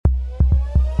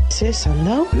zus,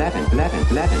 hallo? Blijven.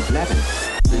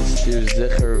 Stuur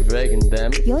zeker wegen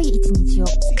them. Jij iets niet, joh.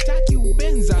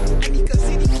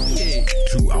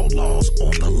 Two outlaws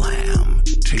on the lam,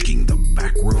 taking the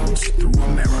back roads through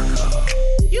America.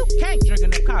 You can't drink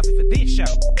enough coffee for this show.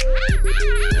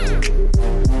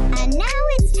 And now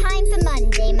it's time for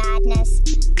Monday Madness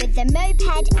with the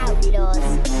Moped Outlaws,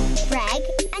 Greg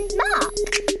and Mark.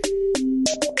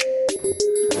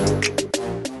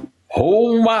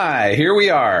 Oh my, here we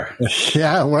are.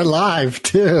 Yeah, we're live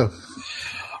too.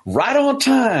 Right on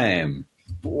time.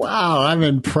 Wow, I'm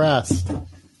impressed.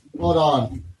 Hold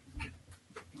on.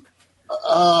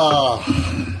 Oh.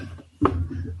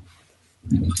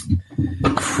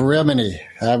 Criminy.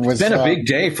 It's been a big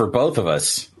day for both of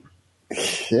us.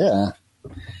 Yeah.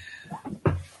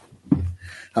 All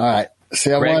right.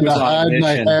 See, I wanted to hide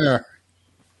my hair.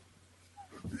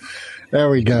 There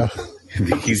we go.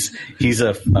 He's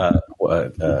a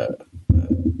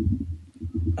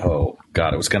oh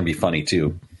God, it was going to be funny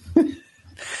too.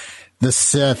 The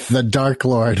Sith, the Dark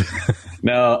Lord.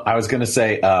 No, I was going to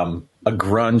say a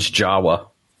grunge Jawa.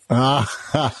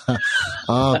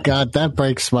 Oh God, that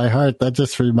breaks my heart. That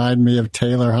just reminded me of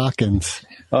Taylor Hawkins.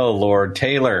 Oh Lord,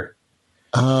 Taylor.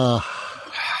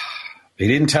 He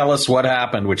didn't tell us what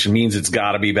happened, which means it's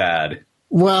got to be bad.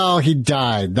 Well, he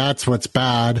died. That's what's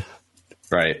bad.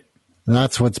 Right.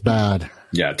 That's what's bad.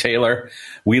 Yeah, Taylor,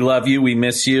 we love you. We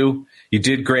miss you. You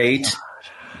did great.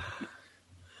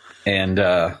 And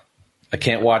I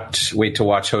can't wait to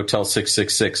watch Hotel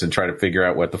 666 and try to figure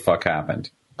out what the fuck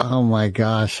happened. Oh, my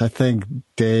gosh. I think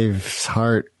Dave's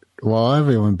heart, well,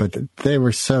 everyone, but they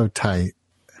were so tight.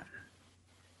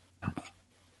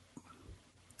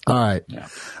 All right. Yeah.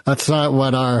 That's not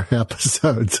what our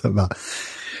episode's about.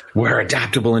 We're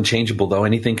adaptable and changeable, though.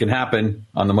 Anything can happen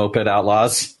on the Moped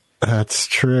Outlaws. That's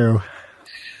true.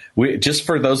 Just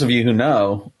for those of you who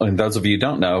know, and those of you who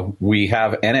don't know, we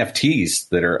have NFTs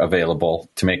that are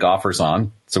available to make offers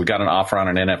on. So we got an offer on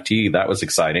an NFT. That was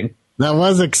exciting. That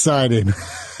was exciting.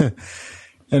 And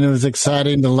it was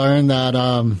exciting to learn that...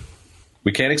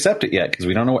 we can't accept it yet because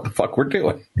we don't know what the fuck we're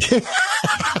doing.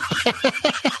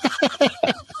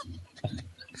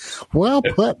 Well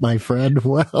put, my friend.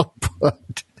 Well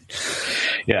put.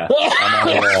 Yeah. I'm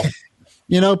on a roll.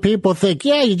 You know, people think,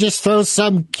 yeah, you just throw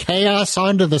some chaos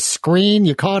onto the screen.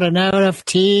 You call it an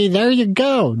NFT. There you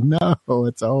go. No,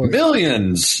 it's always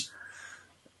millions.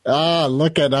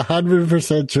 Look at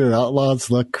 100% true.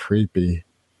 Outlaws look creepy.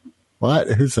 What?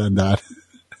 Who said that?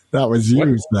 That was you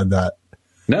who said that.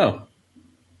 No.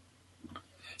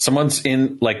 Someone's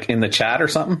in the chat or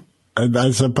something?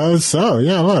 I suppose so.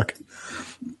 Yeah, look.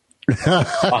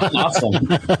 Awesome.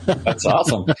 That's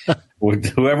awesome.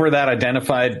 Whoever that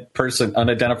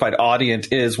unidentified audience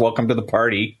is, welcome to the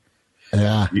party.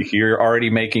 Yeah. You're already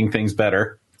making things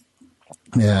better.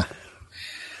 Yeah.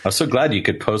 I'm so glad you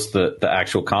could post the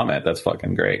actual comment. That's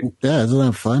fucking great. Yeah, isn't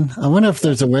that fun? I wonder if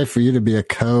there's a way for you to be a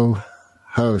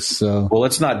co-host. So, well,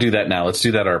 let's not do that now. Let's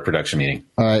do that at our production meeting.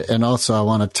 All right. And also, I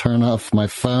want to turn off my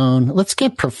phone. Let's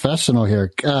get professional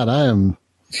here. God,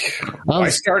 Why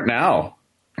start now?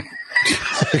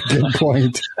 Good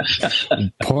point.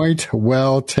 Point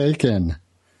well taken.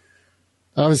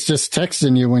 I was just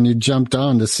texting you when you jumped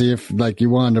on to see if you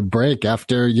wanted a break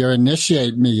after your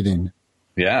initiate meeting.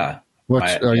 Yeah.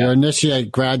 Your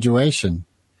initiate graduation.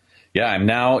 Yeah, I'm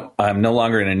no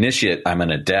longer an initiate. I'm an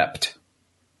adept.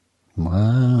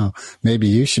 Wow. Maybe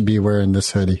you should be wearing this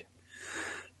hoodie.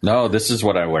 No, this is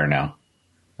what I wear now.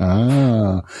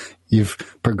 Oh, you've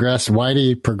progressed.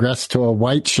 Whitey progressed to a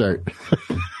white shirt.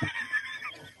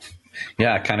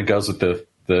 Yeah, it kind of goes with the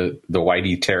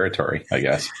Whitey territory, I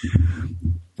guess.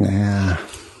 Yeah.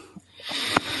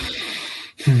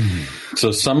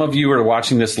 So some of you are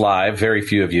watching this live, very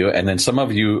few of you, and then some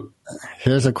of you.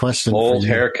 Here's a question. Old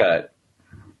haircut.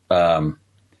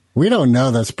 We don't know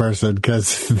this person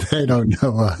because they don't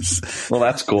know us. Well,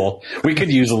 that's cool. We could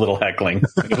use a little heckling.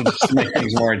 It'll just make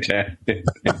things more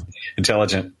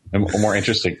intelligent and more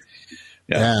interesting.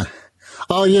 Yeah.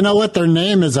 Oh, you know what? Their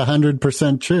name is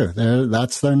 100% true.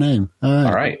 That's their name.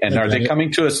 All right. And are they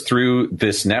coming to us through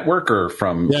this network or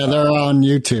from? Yeah, they're on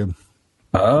YouTube.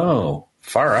 Oh,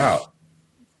 far out.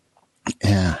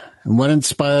 Yeah. And what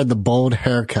inspired the bold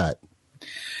haircut?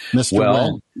 Mr.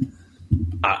 Well,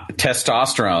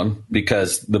 testosterone,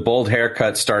 because the bold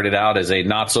haircut started out as a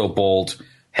not so bold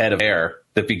head of hair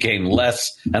that became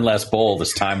less and less bold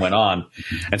as time went on.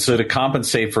 And so to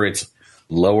compensate for its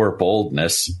lower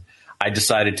boldness, I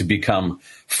decided to become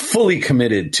fully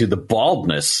committed to the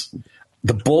boldness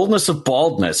of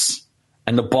baldness,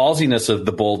 and the ballsiness of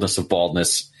the boldness of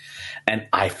baldness. And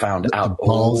I found out,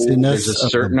 ballsiness there's a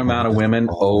certain amount of women,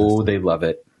 they love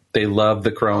it. They love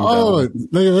the chrome dome.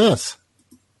 Look at this.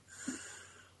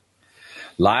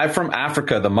 Live from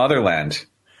Africa, the motherland.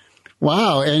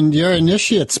 Wow. And your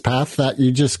initiate's path that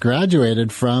you just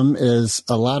graduated from is,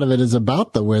 a lot of it is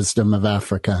about the wisdom of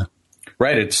Africa.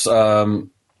 Right. It's the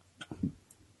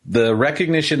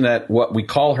recognition that what we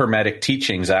call Hermetic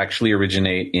teachings actually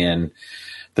originate in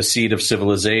the seed of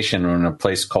civilization in a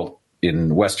place called,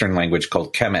 in Western language,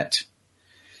 called Kemet.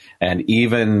 And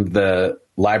even the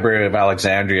Library of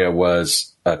Alexandria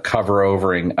was a cover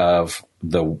overing of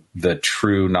the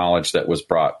true knowledge that was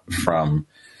brought from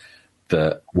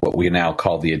what we now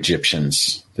call the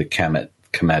Egyptians, the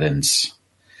Kemetans.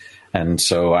 And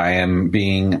so I am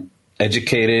being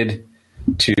educated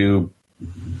to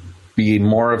be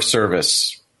more of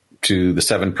service to the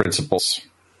 7 principles.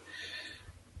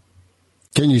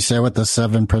 Can you say what the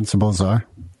 7 principles are?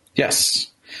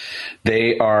 Yes.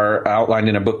 They are outlined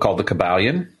in a book called The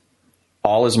Kabbalion.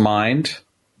 All is mind,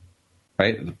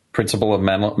 right? The principle of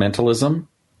mentalism.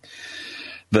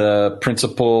 The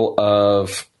principle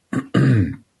of,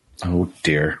 oh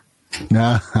dear.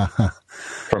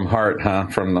 From heart, huh?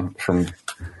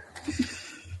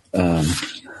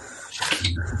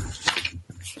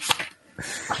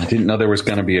 I didn't know there was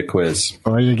going to be a quiz.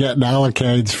 Or you're getting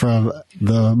allocates from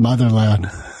the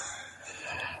motherland.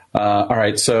 All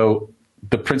right. So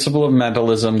the principle of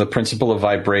mentalism, the principle of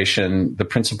vibration, the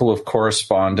principle of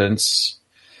correspondence,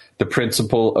 the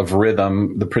principle of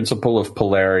rhythm, the principle of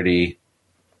polarity,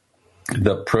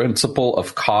 the principle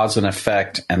of cause and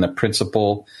effect, and the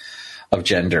principle of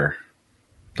gender.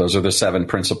 Those are the 7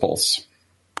 principles.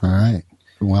 All right.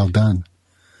 Well done.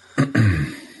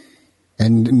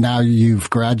 And now you've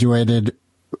graduated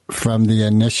from the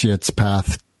initiate's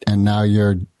path, and now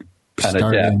you're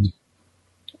starting.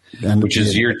 Which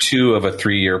is year 2 of a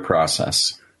 3-year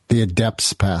process. The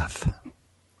adept's path.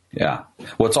 Yeah.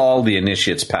 Well, it's all the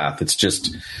initiate's path. It's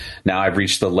just now I've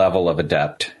reached the level of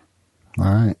adept. All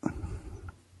right.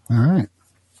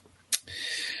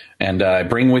 And I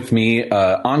bring with me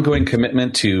ongoing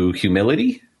commitment to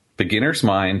humility, beginner's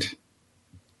mind,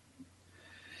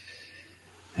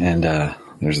 and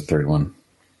there's a 3rd one.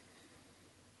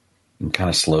 I'm kind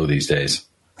of slow these days.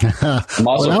 I'm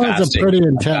also fasting. Pretty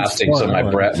intense fasting, so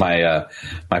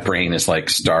my brain is like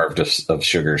starved of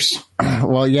sugars.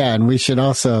 Well, yeah, and we should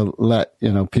also let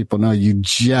people know you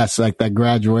just, like, that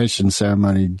graduation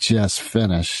ceremony just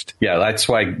finished. Yeah, that's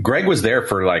why Greg was there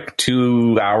for like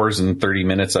 2 hours and 30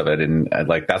 minutes of it, and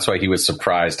like that's why he was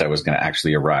surprised I was going to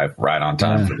actually arrive right on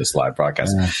time for this live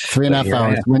broadcast. 3.5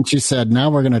 hours. When she said, "Now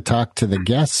we're going to talk to the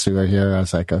guests who are here," I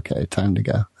was like, "Okay, time to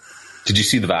go." Did you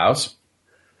see the vows?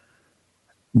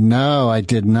 No, I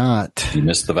did not. You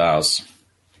missed the vows.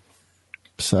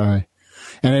 Sorry.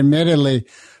 And admittedly,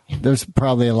 there's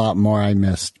probably a lot more I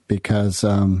missed because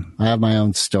I have my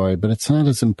own story, but it's not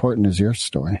as important as your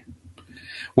story.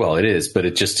 Well, it is, but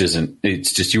it just isn't.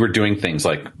 It's just you were doing things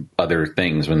like other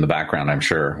things in the background, I'm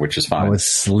sure, which is fine. I was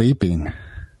sleeping.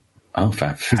 Oh,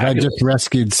 fabulous. I just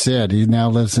rescued Sid. He now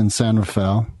lives in San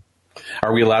Rafael.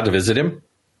 Are we allowed to visit him?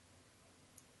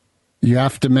 You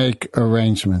have to make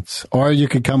arrangements, or you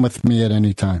could come with me at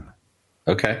any time.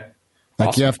 Okay. Like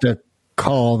awesome. You have to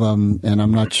call them, and I'm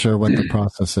not sure what the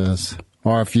process is.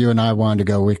 Or if you and I wanted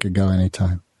to go, we could go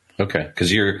anytime. Okay,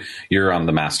 because you're on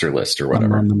the master list or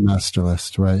whatever. I'm on the master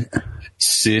list, right?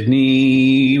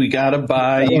 Sydney, we gotta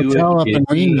buy you a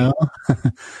kidney.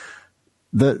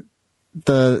 The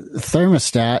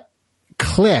thermostat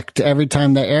clicked every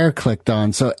time the air clicked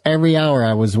on, so every hour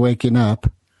I was waking up.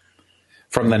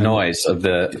 From the noise of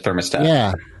the thermostat.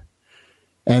 Yeah.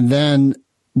 And then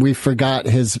we forgot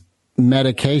his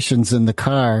medications in the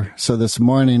car. So this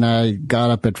morning I got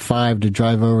up at 5 to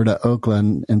drive over to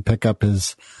Oakland and pick up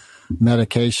his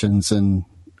medications. And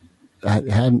I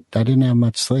didn't have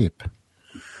much sleep.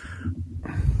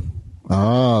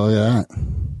 Oh, yeah.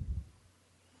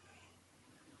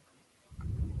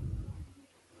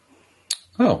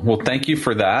 Oh, well, thank you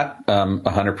for that.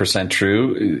 100%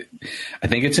 true. I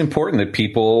think it's important that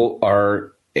people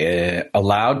are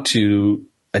allowed to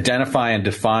identify and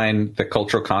define the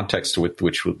cultural context with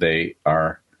which they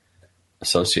are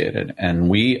associated. And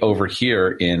we over here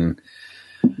in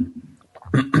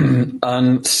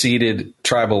unceded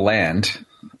tribal land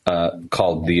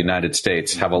called the United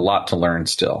States have a lot to learn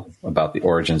still about the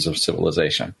origins of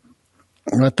civilization.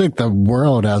 I think the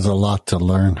world has a lot to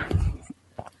learn.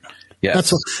 Yes.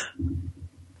 That's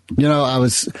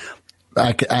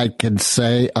what, I could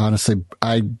say, honestly,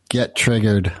 I get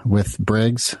triggered with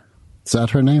Briggs. Is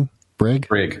that her name? Bridge.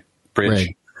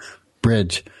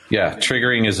 Bridge. Yeah,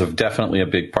 triggering is definitely a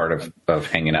big part of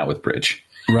hanging out with Bridge.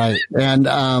 Right.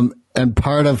 And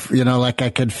part of, like I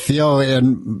could feel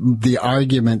in the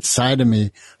argument side of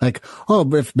me, like, oh,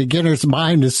 but if beginner's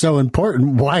mind is so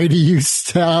important, why do you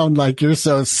sound like you're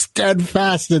so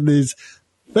steadfast in these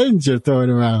things you're throwing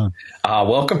around?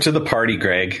 Welcome to the party,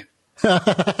 Greg.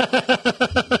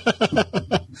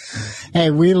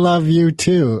 Hey, we love you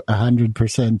too.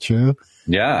 100% true.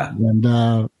 Yeah.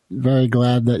 And very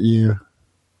glad that you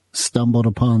stumbled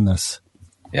upon this.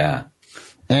 Yeah.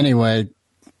 Anyway,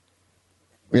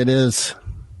 it is.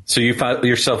 So you found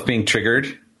yourself being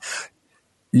triggered?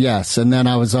 Yes. And then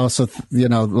I was also,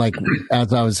 like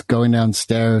as I was going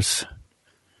downstairs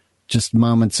just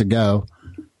moments ago,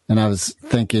 and I was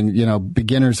thinking,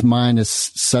 beginner's mind is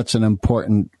such an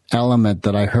important element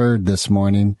that I heard this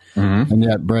morning. Mm-hmm. And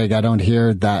yet, Brig, I don't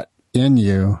hear that in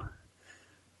you.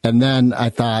 And then I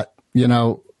thought,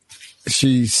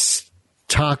 she's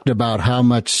talked about how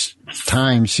much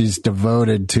time she's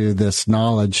devoted to this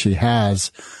knowledge she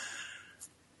has.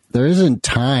 There isn't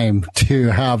time to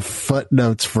have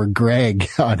footnotes for Greg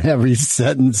on every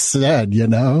sentence said,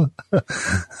 Yeah.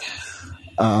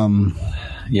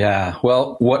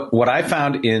 Well, what I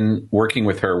found in working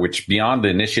with her, which beyond the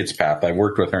initiate's path, I've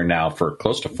worked with her now for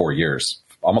close to 4 years,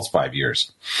 almost 5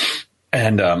 years.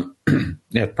 And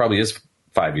yeah, it probably is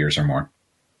 5 years or more.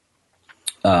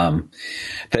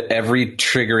 That every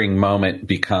triggering moment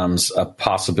becomes a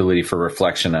possibility for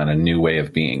reflection on a new way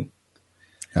of being.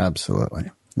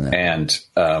 Absolutely. Yeah. And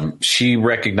she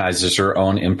recognizes her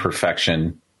own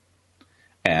imperfection.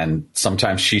 And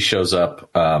sometimes she shows up,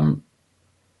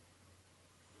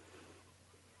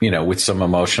 with some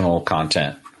emotional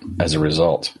content as a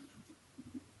result.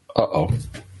 Uh-oh.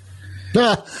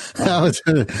 The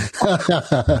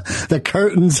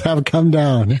curtains have come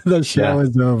down. The show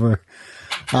is over.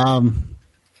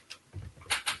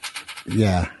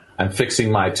 Yeah. I'm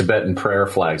fixing my Tibetan prayer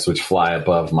flags, which fly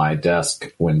above my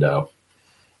desk window.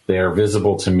 They are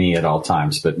visible to me at all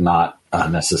times, but not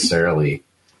necessarily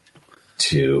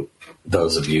to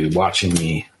those of you watching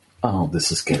me. Oh,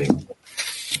 this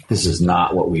is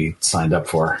not what we signed up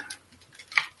for.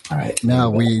 All right.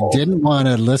 No, we didn't want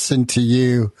to listen to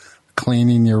you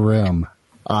cleaning your room,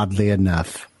 oddly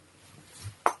enough.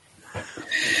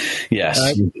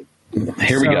 Yes.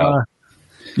 Here we go.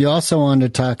 You also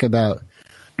wanted to talk about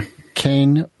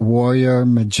Cain, warrior,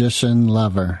 magician,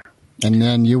 lover. And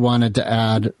then you wanted to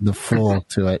add the fool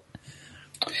to it.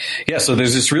 Yeah, so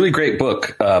there's this really great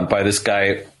book by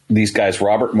these guys,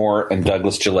 Robert Moore and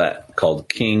Douglas Gillette, called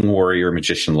King, Warrior,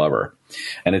 Magician, Lover.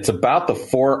 And it's about the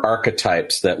 4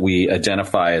 archetypes that we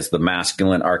identify as the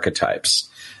masculine archetypes.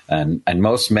 And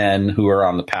most men who are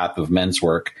on the path of men's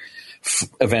work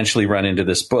eventually run into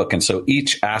this book. And so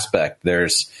each aspect,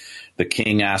 there's the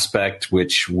king aspect,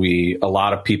 which a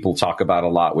lot of people talk about a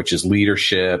lot, which is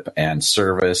leadership and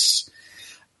service.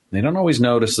 They don't always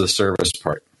notice the service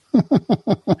part.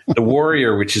 The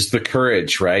warrior, which is the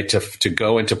courage, right? To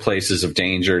go into places of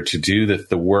danger, to do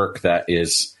the work that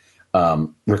is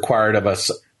required of us,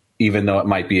 even though it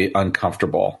might be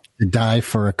uncomfortable. To die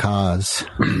for a cause.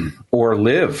 Or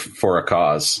live for a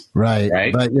cause.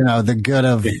 Right. But, the good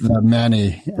of the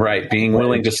many. Right. Being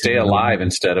willing to stay alive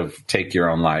instead of take your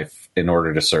own life in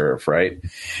order to serve, right?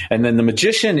 And then the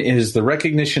magician is the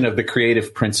recognition of the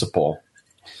creative principle.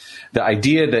 The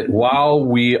idea that while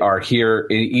we are here,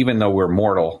 even though we're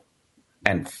mortal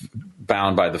and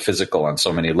bound by the physical on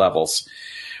so many levels,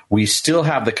 we still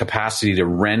have the capacity to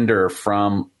render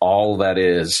from all that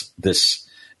is this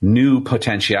new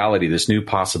potentiality, this new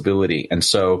possibility. And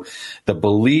so the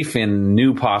belief in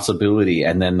new possibility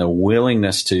and then the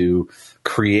willingness to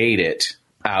create it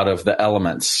out of the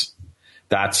elements,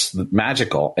 that's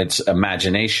magical. It's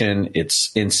imagination,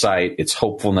 it's insight, it's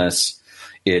hopefulness,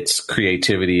 it's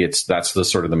creativity. That's the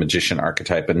sort of the magician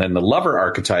archetype. And then the lover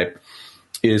archetype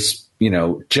is,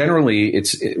 generally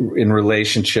it's in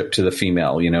relationship to the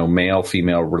female,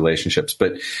 male-female relationships,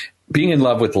 but being in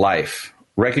love with life,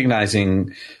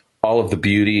 recognizing all of the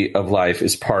beauty of life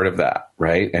is part of that,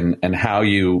 right? And how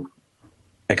you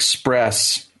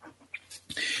express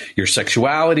your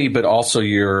sexuality, but also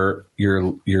your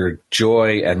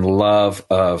joy and love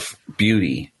of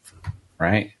beauty,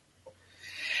 right?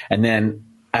 And then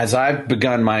as I've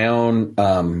begun my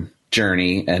own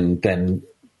journey and then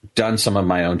done some of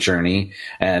my own journey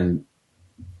and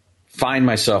find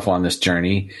myself on this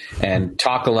journey and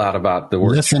talk a lot about the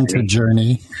word listen to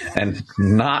journey and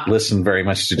not listen very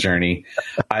much to journey,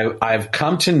 I've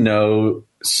come to know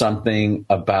something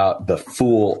about the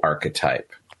fool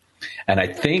archetype. And I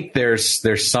think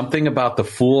there's something about the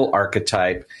fool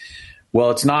archetype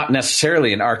Well, it's not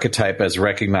necessarily an archetype as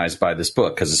recognized by this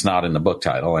book because it's not in the book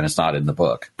title and it's not in the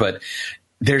book. But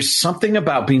there's something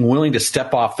about being willing to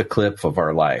step off the cliff of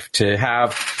our life, to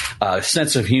have a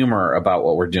sense of humor about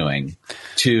what we're doing.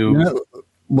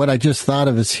 What I just thought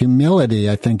of is humility,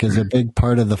 I think, is a big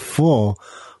part of the Fool.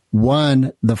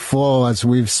 One, the Fool, as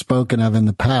we've spoken of in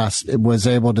the past, it was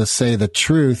able to say the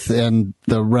truth in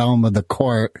the realm of the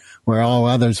court where all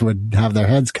others would have their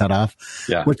heads cut off,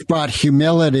 which brought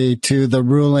humility to the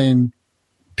ruling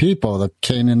people, the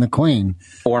king and the queen.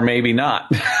 Or maybe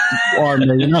not. Or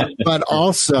maybe not. But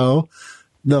also,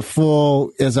 the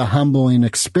Fool is a humbling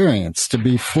experience. To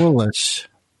be foolish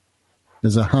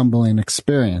is a humbling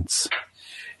experience.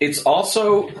 It's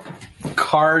also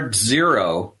card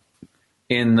 0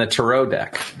 in the tarot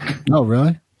deck. Oh,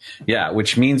 really? Yeah,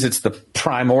 which means it's the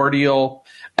primordial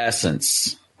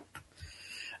essence.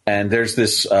 And there's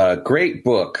this great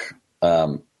book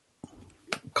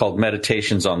called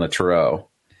Meditations on the Tarot.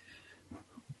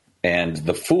 And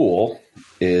the Fool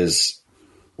is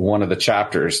one of the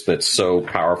chapters that's so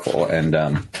powerful. And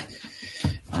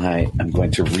I am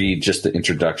going to read just the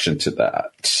introduction to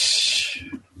that.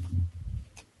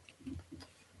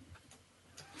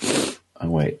 Oh,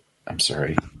 wait. I'm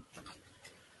sorry.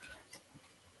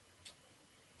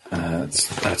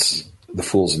 That's the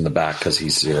Fool's in the back because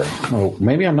he's 0. Oh,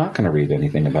 maybe I'm not going to read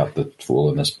anything about the Fool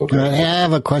in this book. I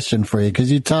have a question for you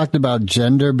because you talked about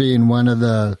gender being one of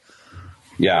the.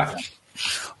 Yeah.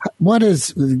 What is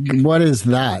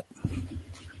that?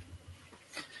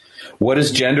 What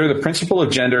is gender? The principle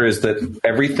of gender is that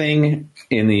everything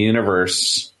in the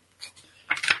universe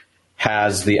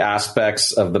has the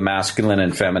aspects of the masculine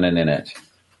and feminine in it.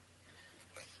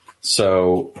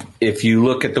 So if you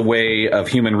look at the way of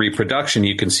human reproduction,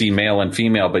 you can see male and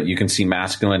female, but you can see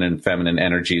masculine and feminine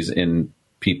energies in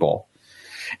people.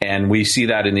 And we see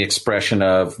that in the expression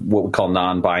of what we call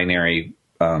non-binary,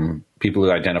 people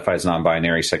who identify as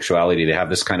non-binary sexuality. They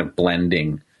have this kind of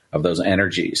blending of those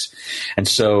energies. And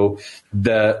so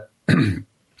the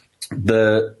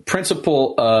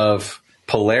principle of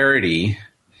polarity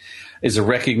is a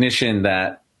recognition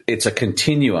that it's a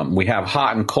continuum. We have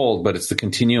hot and cold, but it's the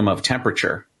continuum of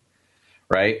temperature,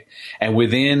 right? And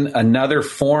within another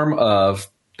form of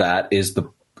that is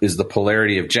the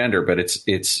polarity of gender, but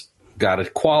it's got a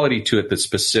quality to it that's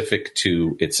specific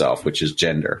to itself, which is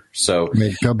gender. So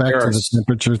go back to the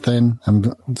temperature thing.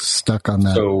 I'm stuck on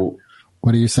that. So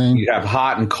what are you saying? You have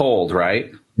hot and cold,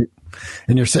 right?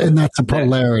 And you're saying that's a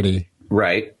polarity.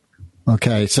 Right.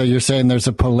 Okay. So you're saying there's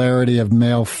a polarity of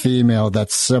male, female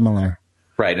that's similar.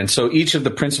 Right. And so each of the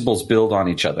principles build on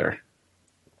each other.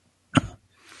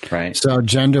 Right. So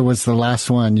gender was the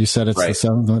last one. You said it's the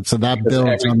 7th one. So that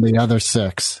builds on the other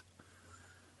 6.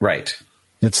 Right.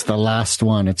 It's the last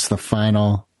one. It's the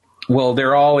final. Well,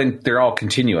 they're all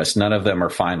continuous. None of them are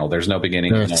final. There's no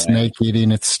beginning. There's a snake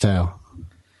eating its tail.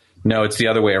 No, it's the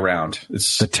other way around.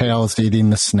 It's the tail is eating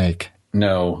the snake.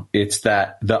 No, it's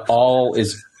that the all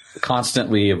is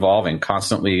constantly evolving,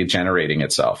 constantly generating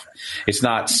itself. It's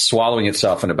not swallowing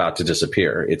itself and about to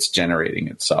disappear. It's generating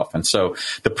itself. And so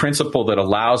the principle that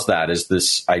allows that is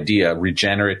this idea,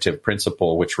 regenerative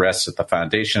principle, which rests at the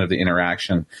foundation of the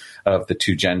interaction of the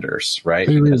two genders, right?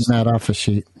 Are you reading that off a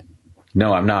sheet?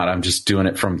 No, I'm not. I'm just doing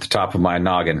it from the top of my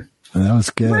noggin. That was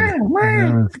good. That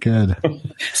was good.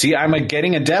 See, I'm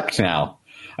getting adept now.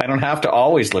 I don't have to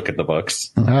always look at the books.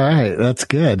 All right. That's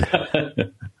good.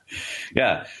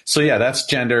 Yeah. So yeah, that's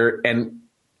gender, and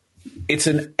it's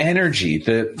an energy.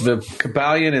 The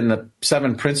Kabbalion and the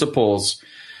 7 principles,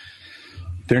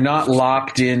 they're not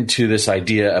locked into this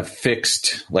idea of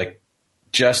fixed, like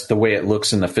just the way it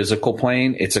looks in the physical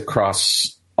plane. It's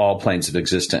across all planes of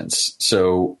existence.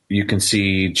 So you can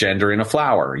see gender in a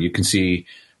flower. You can see,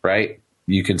 right?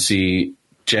 You can see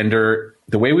gender,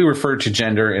 the way we refer to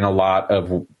gender in a lot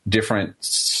of different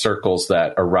circles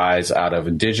that arise out of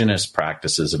indigenous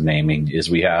practices of naming is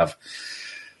we have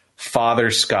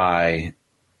Father Sky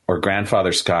or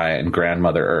Grandfather Sky and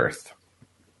Grandmother Earth,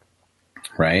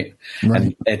 right?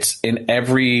 And it's in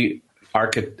every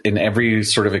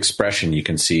sort of expression you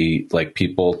can see, like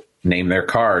people name their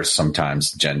cars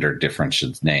sometimes gender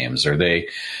differentiated names, or they,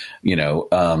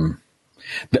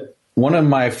 one of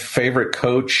my favorite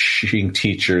coaching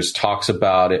teachers talks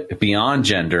about it beyond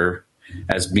gender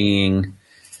as being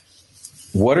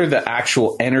what are the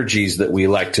actual energies that we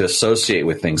like to associate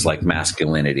with things like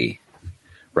masculinity,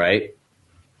 right?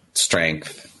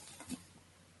 Strength,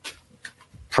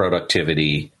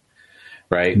 productivity,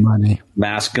 right? Money.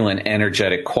 Masculine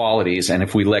energetic qualities. And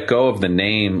if we let go of the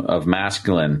name of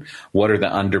masculine, what are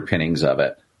the underpinnings of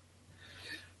it?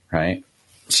 Right?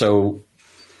 So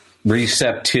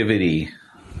receptivity,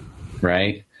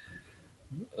 right?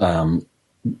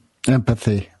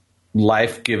 Empathy.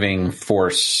 Life-giving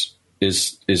force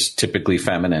is typically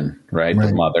feminine, right?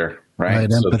 The mother,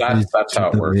 right? So that's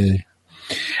how it works.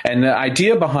 And the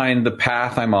idea behind the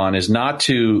path I'm on is not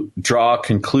to draw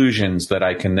conclusions that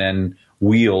I can then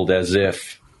wield as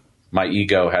if my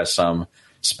ego has some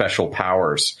special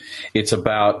powers. It's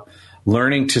about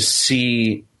learning to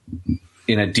see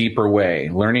in a deeper way,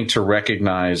 learning to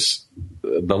recognize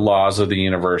the laws of the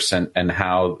universe and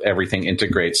how everything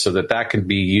integrates so that can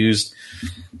be used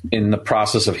in the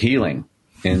process of healing,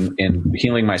 in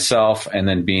healing myself and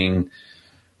then being,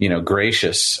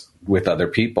 gracious with other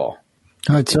people.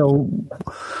 All right. So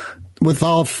with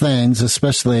all things,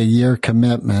 especially a year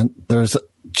commitment, there's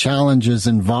challenges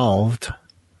involved.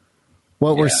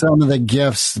 What were some of the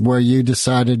gifts where you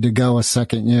decided to go a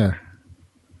second year?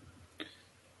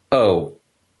 Oh,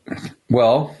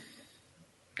 well,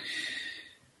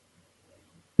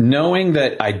 knowing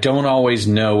that I don't always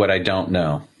know what I don't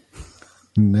know.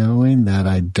 Knowing that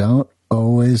I don't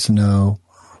always know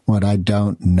what I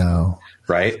don't know.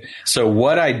 Right. So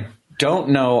what I don't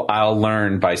know, I'll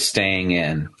learn by staying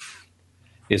in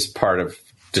is part of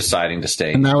deciding to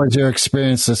stay. And that was your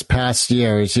experience this past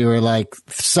year. Is you were like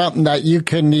something that you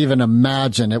couldn't even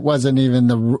imagine. It wasn't even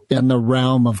in the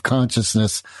realm of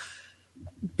consciousness.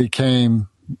 You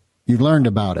learned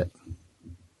about it.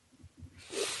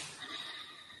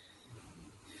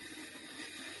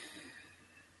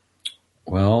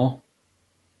 Well,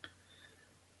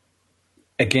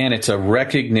 again, it's a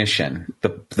recognition.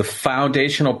 The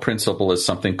foundational principle is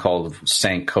something called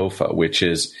Sankofa, which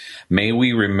is, may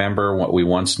we remember what we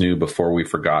once knew before we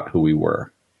forgot who we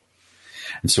were.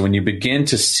 And so when you begin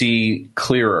to see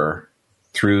clearer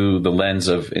through the lens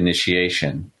of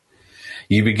initiation,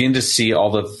 you begin to see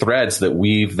all the threads that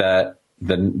weave the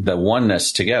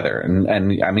oneness together. And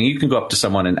I mean, you can go up to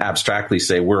someone and abstractly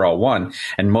say, we're all one.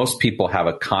 And most people have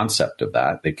a concept of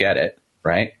that. They get it.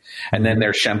 Right. And then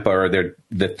there's Shempa, or they're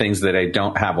the things that I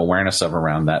don't have awareness of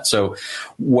around that. So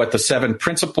what the 7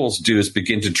 principles do is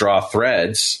begin to draw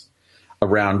threads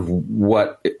around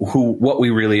what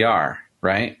we really are.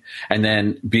 Right. And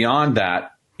then beyond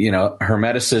that,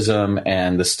 Hermeticism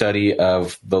and the study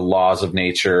of the laws of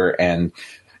nature and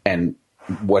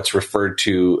what's referred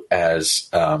to as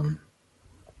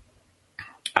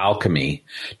alchemy,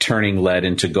 turning lead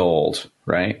into gold.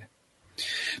 Right.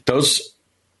 Those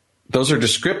are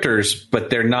descriptors,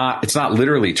 but it's not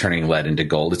literally turning lead into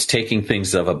gold. It's taking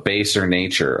things of a baser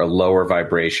nature, a lower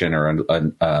vibration, or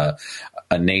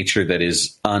a nature that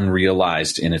is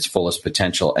unrealized in its fullest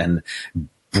potential, and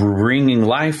bringing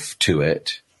life to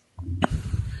it.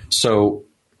 So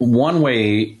one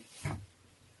way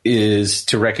is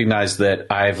to recognize that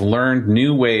I've learned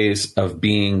new ways of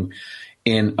being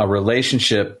in a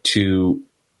relationship to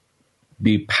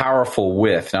be powerful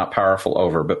with, not powerful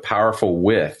over, but powerful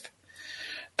with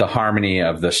the harmony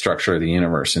of the structure of the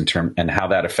universe and how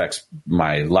that affects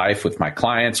my life with my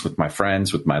clients, with my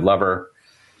friends, with my lover,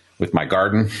 with my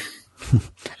garden.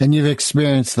 And you've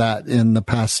experienced that in the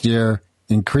past year,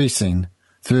 increasing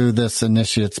through this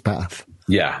initiate's path.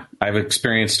 Yeah, I've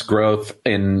experienced growth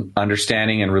in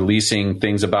understanding and releasing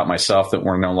things about myself that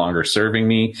were no longer serving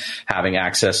me, having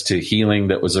access to healing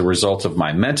that was a result of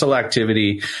my mental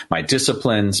activity, my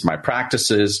disciplines, my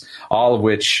practices, all of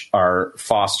which are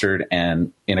fostered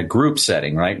and in a group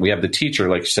setting, right? We have the teacher,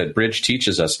 like you said, Bridge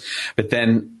teaches us, but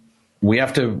then we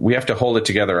have to hold it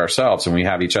together ourselves, and we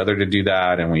have each other to do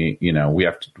that. And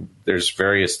there's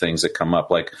various things that come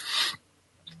up, like,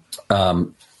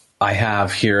 I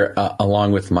have here,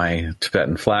 along with my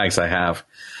Tibetan flags, I have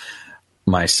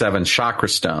my 7 chakra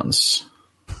stones,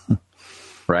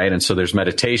 right? And so there's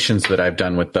meditations that I've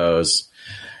done with those.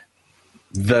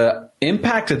 The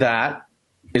impact of that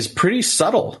is pretty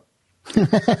subtle,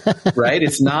 right?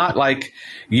 It's not like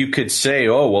you could say,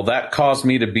 oh, well, that caused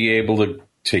me to be able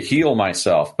to heal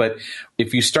myself. But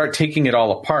if you start taking it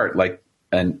all apart, like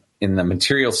in the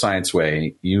material science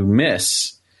way, you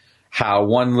miss how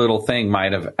one little thing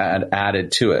might have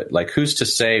added to it. Like, who's to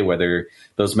say whether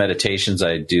those meditations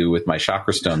I do with my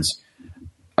chakra stones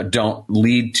don't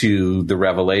lead to the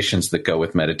revelations that go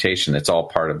with meditation? It's all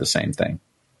part of the same thing.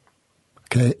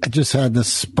 Okay, I just had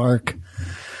this spark.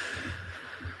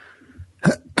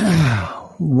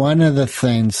 One of the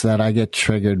things that I get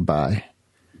triggered by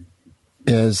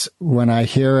is when I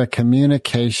hear a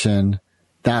communication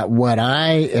that what I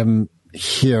am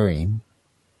hearing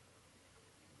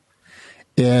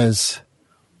is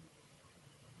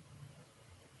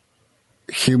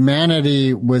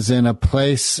humanity was in a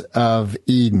place of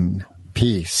Eden,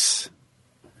 peace.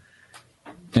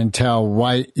 until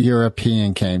white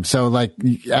European came. So like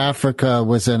Africa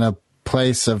was in a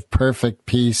place of perfect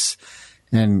peace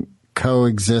and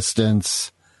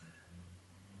coexistence,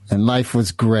 and life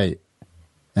was great.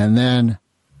 And then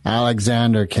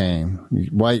Alexander came,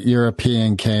 white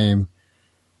European came,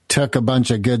 took a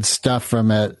bunch of good stuff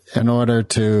from it in order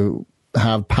to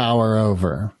have power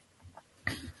over.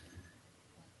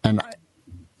 And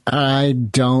I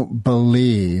don't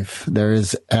believe there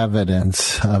is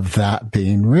evidence of that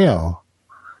being real.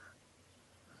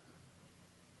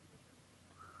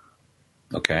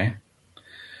 Okay.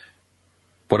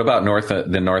 What about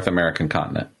the North American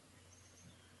continent?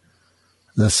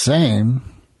 The same.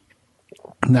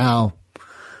 Now,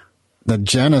 the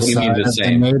genocide of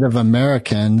the Native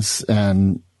Americans,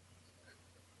 and,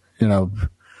 you know,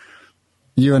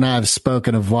 you and I have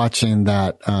spoken of watching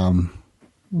that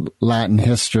Latin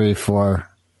history for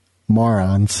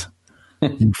morons.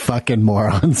 You fucking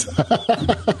morons.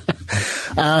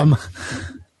 All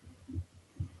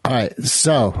right.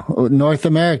 So, North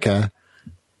America,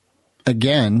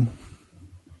 again,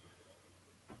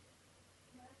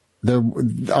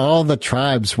 all the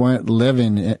tribes weren't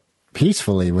living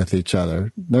peacefully with each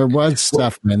other. There was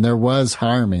stuff, and there was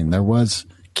harming, there was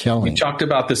killing. We talked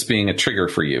about this being a trigger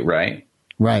for you, right?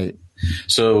 Right.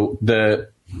 So the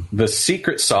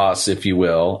secret sauce, if you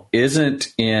will,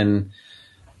 isn't in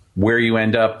where you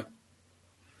end up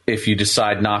if you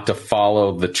decide not to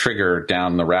follow the trigger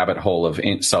down the rabbit hole of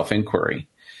self-inquiry.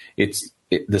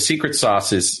 The secret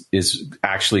sauce is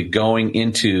actually going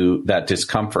into that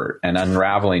discomfort and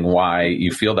unraveling why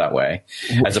you feel that way,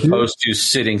 as opposed to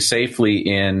sitting safely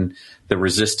in the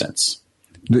resistance.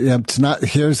 It's not.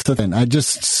 Here's the thing. I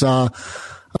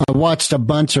watched a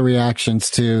bunch of reactions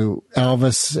to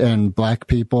Elvis and black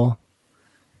people,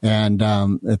 and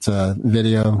it's a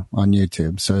video on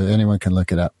YouTube, so anyone can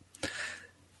look it up.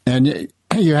 And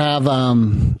you have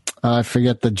I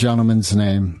forget the gentleman's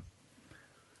name.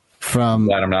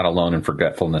 Glad I'm not alone in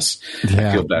forgetfulness. Yeah,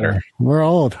 I feel better. We're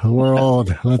old.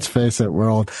 Let's face it,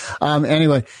 we're old.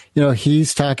 Anyway,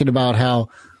 he's talking about how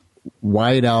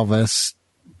white Elvis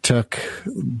took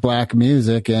black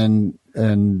music and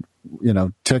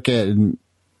took it and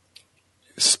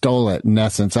stole it, in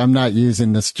essence. I'm not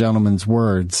using this gentleman's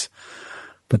words,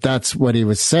 but that's what he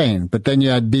was saying. But then you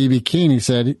had B.B. King. He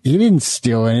said he didn't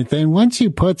steal anything. Once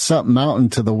you put something out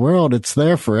into the world, it's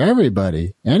there for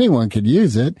everybody. Anyone could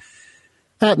use it.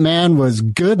 That man was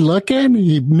good looking.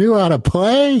 He knew how to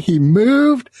play. He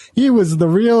moved. He was the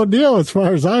real deal as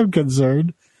far as I'm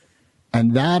concerned.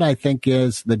 And that, I think,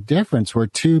 is the difference, where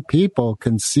two people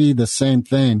can see the same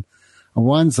thing.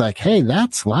 One's like, hey,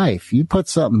 that's life. You put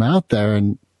something out there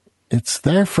and it's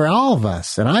there for all of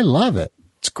us. And I love it.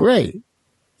 It's great.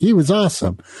 He was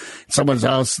awesome. Someone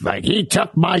else like, he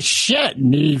took my shit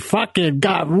and he fucking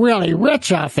got really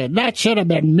rich off it. That should have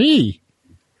been me.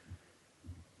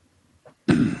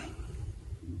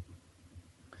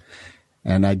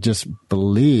 And I just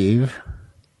believe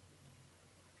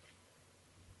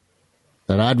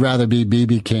that I'd rather be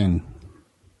B.B. King.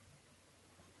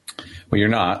 Well, you're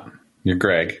not. You're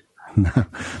Greg.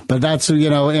 But that's,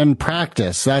 in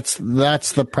practice. That's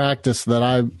the practice that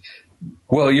I...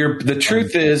 Well, the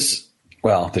truth is,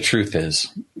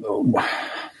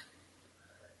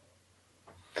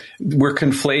 we're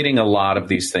conflating a lot of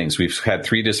these things. We've had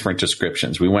three different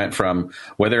descriptions. We went from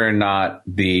whether or not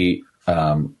the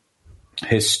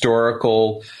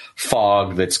historical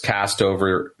fog that's cast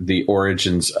over the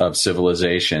origins of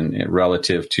civilization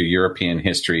relative to European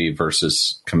history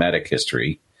versus Kemetic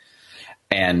history.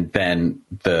 And then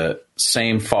the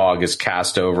same fog is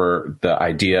cast over the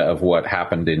idea of what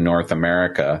happened in North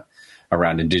America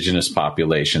around indigenous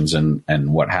populations and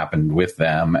what happened with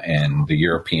them and the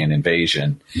European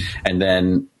invasion. And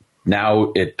then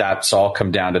now that's all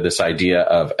come down to this idea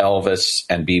of Elvis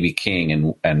and B.B.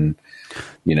 King and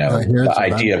the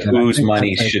idea of whose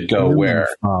money should go where.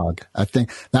 Fog. I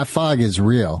think that fog is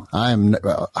real. I am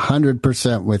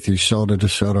 100% with you, shoulder to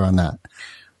shoulder on that.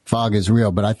 Fog is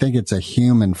real, but I think it's a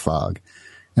human fog.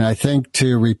 And I think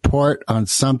to report on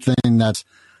something that's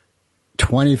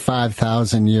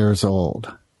 25,000 years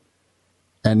old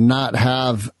and not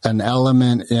have an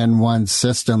element in one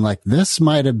system like this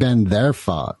might have been their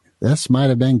fog. This might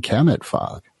have been Kemet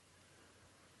fog.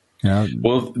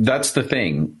 Well, that's the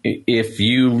thing. If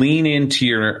you lean into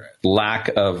your lack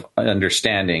of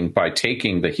understanding by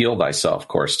taking the Heal Thyself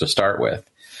course to start with,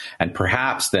 and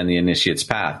perhaps then the Initiate's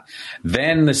Path,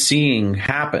 then the seeing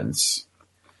happens.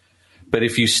 But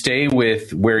if you stay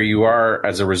with where you are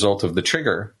as a result of the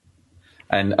trigger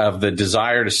and of the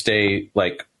desire to stay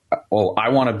like, well, I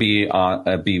want to be on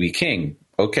a BB King.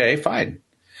 Okay, fine.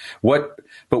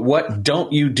 But what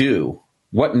don't you do?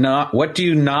 What do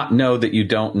you not know that you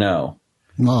don't know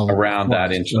around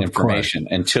that information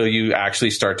until you actually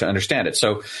start to understand it?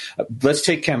 So let's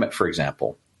take Kemet, for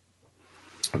example.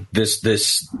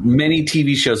 This many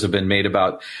TV shows have been made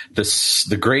about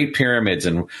the Great Pyramids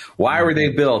and why were they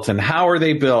built and how are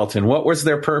they built and what was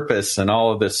their purpose and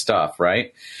all of this stuff,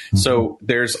 right? Mm-hmm. So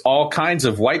there's all kinds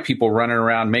of white people running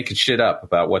around making shit up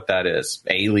about what that is.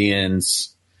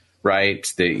 Aliens, right?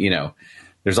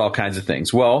 There's all kinds of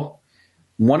things. Well,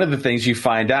 one of the things you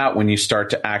find out when you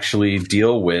start to actually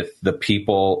deal with the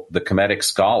people, the Kemetic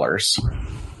scholars,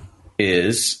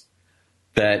 is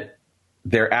that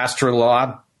they're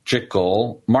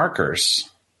astrological markers,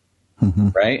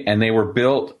 right? And they were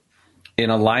built in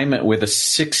alignment with a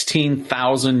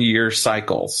 16,000-year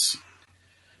cycles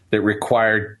that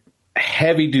required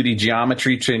heavy-duty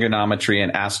geometry, trigonometry,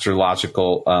 and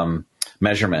astrological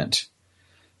measurement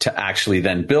to actually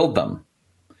then build them.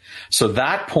 So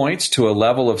that points to a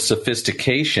level of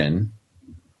sophistication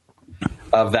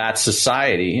of that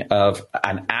society, of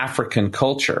an African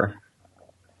culture,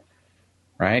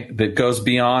 right, that goes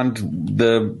beyond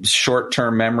the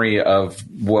short-term memory of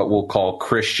what we'll call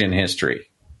Christian history,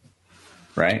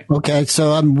 right? Okay,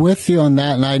 so I'm with you on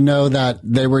that, and I know that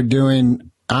they were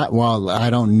doing, well, I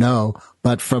don't know,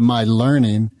 but from my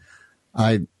learning,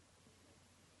 that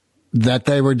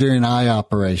they were doing eye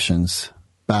operations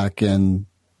back in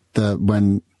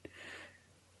when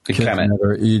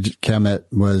Kemet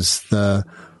was the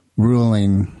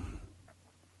ruling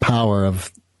power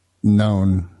of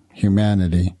known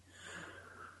humanity.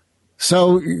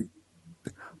 So,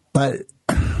 but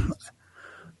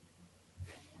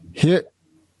here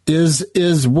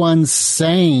is one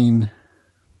saying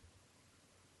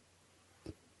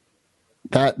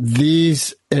that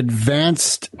these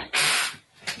advanced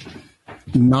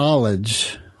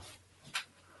knowledge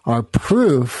are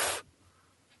proof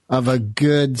of a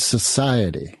good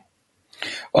society.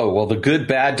 Oh, well, the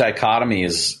good-bad dichotomy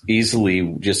is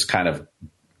easily just kind of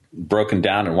broken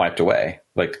down and wiped away.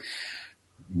 Like,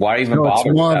 why even bother?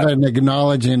 It's more of an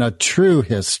acknowledging a true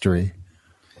history.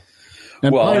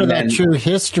 And part of that true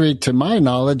history, to my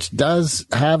knowledge, does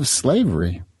have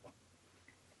slavery.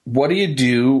 What do you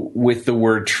do with the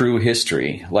word true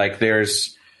history? Like,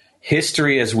 there's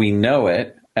history as we know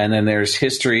it, and then there's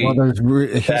history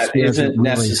that isn't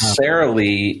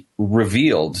necessarily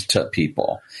revealed to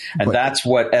people. And that's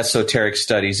what esoteric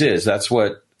studies is. That's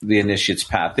what the initiate's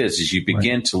path is you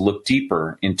begin to look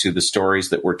deeper into the stories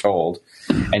that we're told,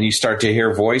 and you start to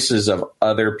hear voices of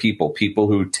other people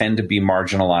who tend to be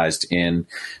marginalized in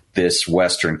this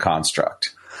Western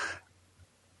construct.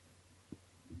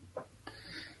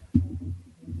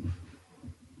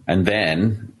 And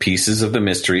then pieces of the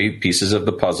mystery, pieces of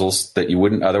the puzzles that you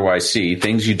wouldn't otherwise see,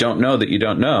 things you don't know that you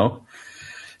don't know,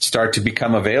 start to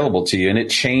become available to you. And it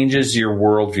changes your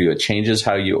worldview. It changes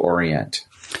how you orient.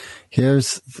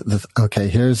 Here's an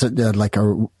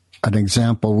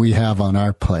example we have on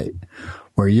our plate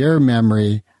where your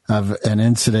memory of an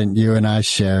incident you and I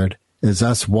shared is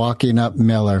us walking up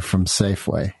Miller from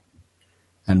Safeway.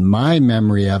 And my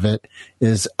memory of it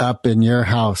is up in your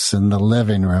house in the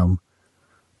living room.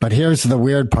 But here's the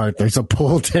weird part. There's a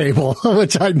pool table,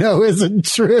 which I know isn't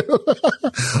true.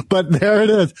 But there it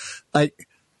is. Like,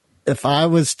 if I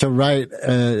was to write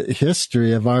a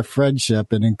history of our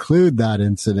friendship and include that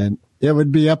incident, it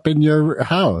would be up in your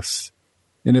house.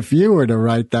 And if you were to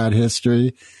write that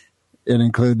history and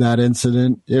include that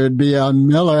incident, it would be on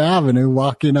Miller Avenue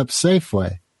walking up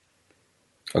Safeway.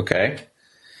 Okay.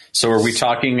 So are we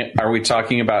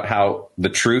talking about how the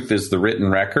truth is the written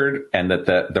record and that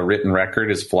the written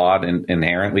record is flawed and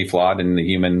inherently flawed in the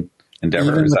human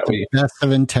endeavor? Even is that the best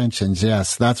of intentions?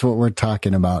 Yes, that's what we're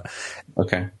talking about.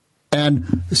 Okay.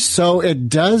 And so it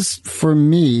does, for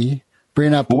me,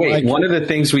 bring up... Wait, one of the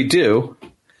things we do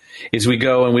is we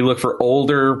go and we look for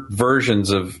older versions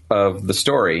of the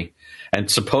story. And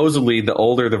supposedly the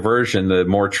older the version, the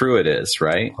more true it is,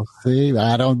 right? See,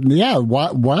 I don't... Yeah,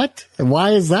 what?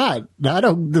 Why is that? I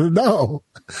don't know.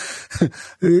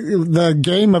 The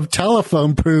game of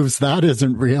telephone proves that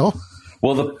isn't real.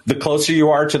 Well, the closer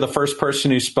you are to the first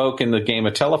person who spoke in the game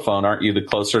of telephone, aren't you the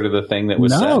closer to the thing that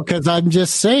was said? No, because I'm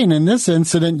just saying, in this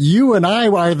incident, you and I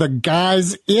are the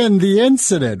guys in the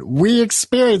incident. We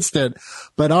experienced it,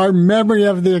 but our memory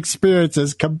of the experience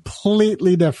is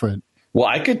completely different. Well,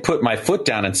 I could put my foot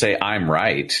down and say I'm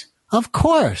right. Of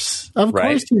course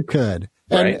you could.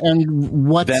 Right. And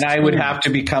what? Then I would have to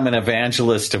become an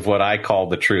evangelist of what I call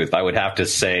the truth. I would have to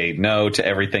say no to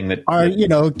everything that.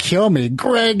 Or, kill me.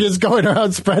 Greg is going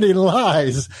around spreading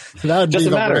lies. That would be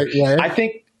the right way. I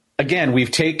think again, we've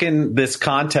taken this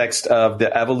context of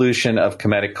the evolution of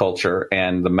Kemetic culture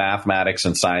and the mathematics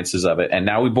and sciences of it, and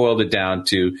now we boiled it down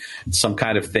to some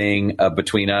kind of thing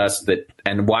between us.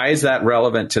 And why is that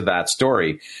relevant to that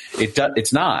story?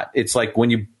 It's not. It's like when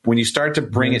you start to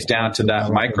bring it down to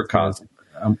that microcosm.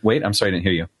 Wait, I'm sorry, I didn't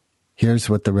hear you. Here's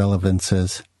what the relevance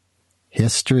is.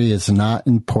 History is not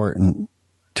important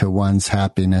to one's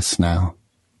happiness now.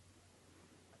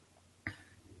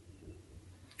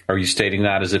 Are you stating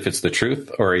that as if it's the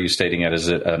truth, or are you stating it as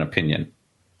an opinion?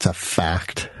 It's a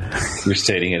fact. You're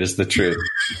stating it as the truth.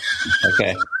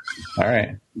 Okay. All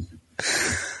right.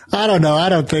 I don't know. I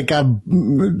don't think I'm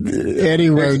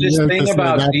anywhere. There's this thing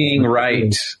about being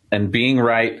right, and being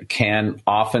right can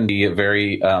often be a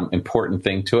very important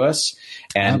thing to us,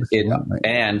 and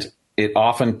it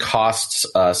often costs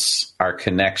us our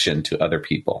connection to other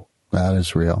people. That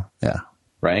is real. Yeah.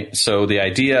 Right. So the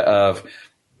idea of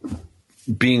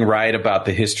being right about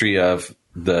the history of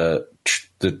the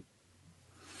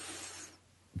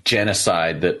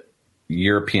genocide that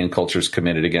European cultures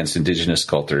committed against indigenous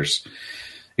cultures,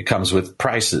 it comes with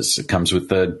prices. It comes with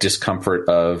the discomfort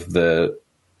of the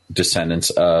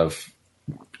descendants of,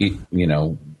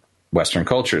 Western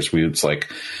cultures. It's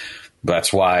like,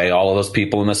 that's why all of those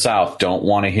people in the South don't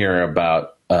want to hear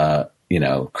about,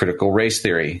 critical race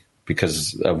theory,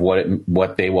 because of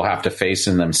what they will have to face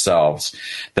in themselves,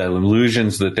 the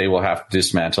illusions that they will have to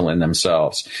dismantle in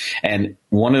themselves. And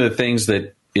one of the things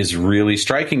that is really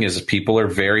striking is people are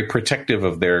very protective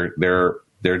of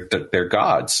their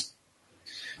gods.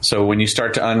 So when you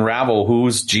start to unravel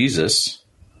who's Jesus,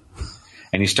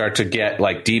 and you start to get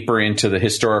like deeper into the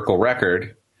historical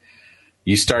record,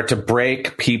 you start to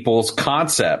break people's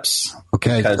concepts.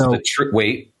 Okay. Because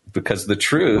the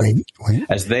truth,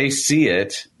 as they see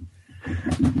it,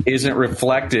 isn't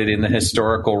reflected in the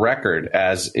historical record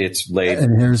as it's laid.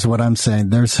 And here's what I'm saying.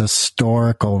 There's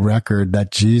historical record that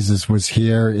Jesus was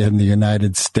here in the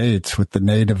United States with the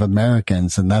Native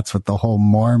Americans, and that's what the whole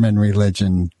Mormon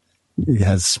religion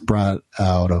has sprung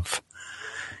out of.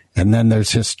 And then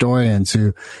there's historians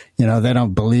who, they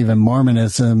don't believe in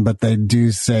Mormonism, but they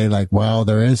do say like, well,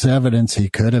 there is evidence he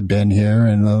could have been here.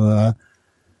 And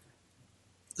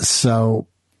So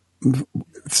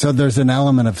there's an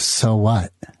element of, so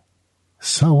what?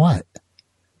 So what?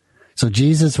 So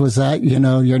Jesus was at,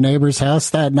 your neighbor's house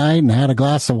that night and had a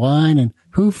glass of wine, and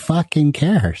who fucking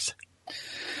cares?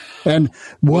 And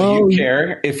you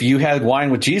care. If you had wine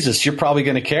with Jesus, you're probably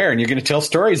going to care, and you're going to tell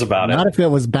stories about it. Not if it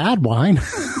was bad wine.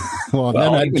 Well,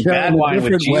 then I'd care bad wine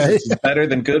with Jesus way. is better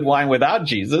than good wine without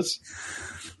Jesus.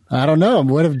 I don't know.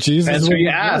 What if Jesus? Depends who you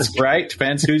ask, right?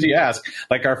 Depends who you ask.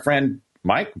 Like our friend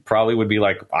Mike probably would be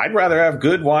like, I'd rather have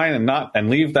good wine and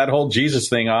leave that whole Jesus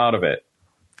thing out of it.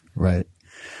 Right.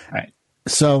 Right.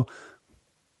 So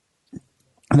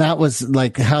that was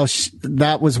like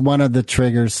that was one of the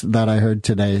triggers that I heard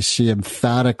today. She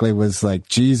emphatically was like,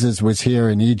 Jesus was here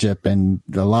in Egypt, and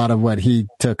a lot of what he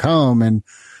took home and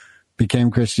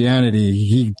became Christianity,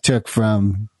 he took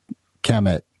from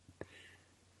Kemet.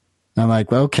 I'm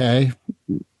like, okay.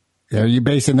 Are you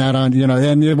basing that on,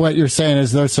 and what you're saying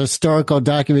is there's historical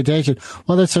documentation.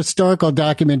 Well, there's historical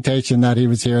documentation that he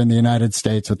was here in the United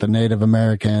States with the Native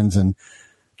Americans, and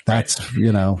that's,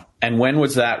 right. And when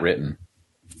was that written?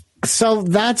 So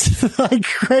that's like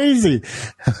crazy.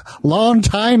 Long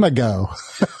time ago.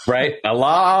 Right. A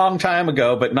long time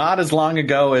ago, but not as long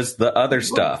ago as the other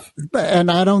stuff.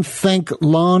 And I don't think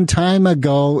long time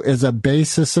ago is a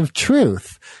basis of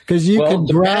truth. Because you can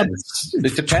grab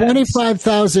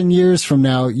 25,000 years from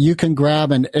now, you can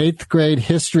grab an 8th grade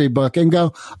history book and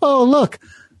go, oh, look,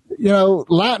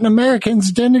 Latin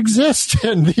Americans didn't exist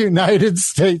in the United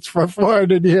States for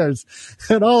 400 years.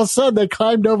 And all of a sudden they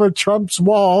climbed over Trump's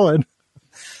wall. And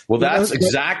well, that's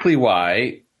exactly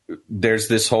why there's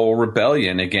this whole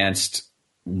rebellion against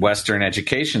Western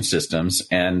education systems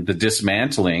and the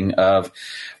dismantling of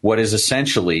what is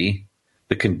essentially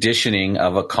the conditioning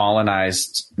of a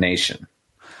colonized nation.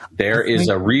 There is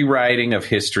a rewriting of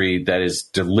history that is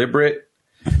deliberate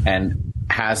and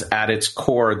has at its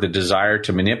core the desire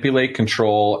to manipulate,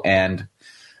 control, and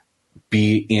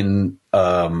be in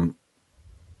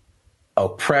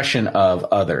oppression of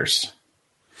others.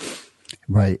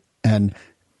 Right. And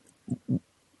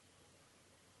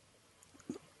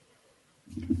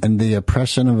the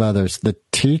oppression of others. The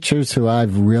teachers who I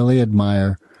really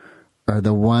admire are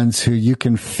the ones who you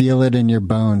can feel it in your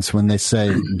bones when they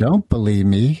say, don't believe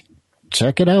me,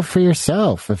 check it out for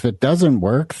yourself. If it doesn't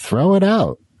work, throw it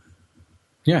out.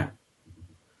 Yeah.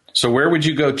 So where would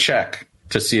you go check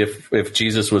to see if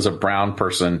Jesus was a brown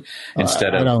person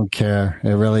instead of... I don't care.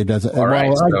 It really doesn't. All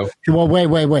right. Well,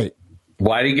 wait.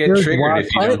 Why do you get Here's triggered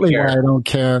if you don't partly care? why I don't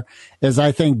care is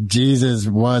I think Jesus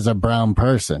was a brown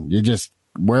person.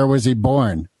 Where was he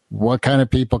born? What kind of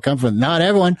people come from? Not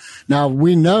everyone. Now,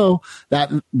 we know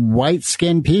that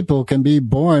white-skinned people can be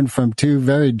born from two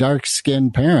very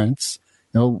dark-skinned parents.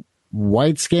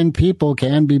 White-skinned people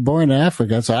can be born in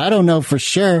Africa. So I don't know for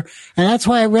sure. And that's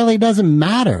why it really doesn't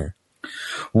matter.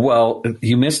 Well,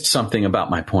 you missed something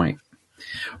about my point.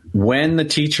 When the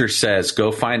teacher says,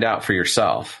 go find out for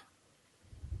yourself,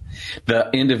 the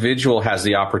individual has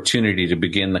the opportunity to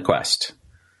begin the quest.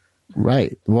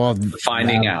 Right. Well,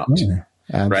 Finding out.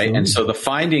 Yeah, right. And so the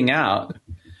finding out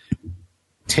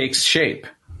takes shape,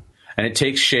 and it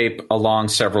takes shape along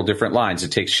several different lines.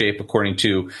 It takes shape according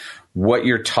to what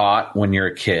you're taught when you're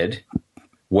a kid,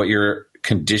 what your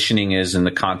conditioning is in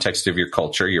the context of your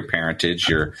culture, your parentage,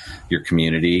 your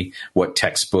community, what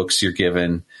textbooks you're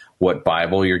given, what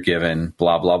Bible you're given,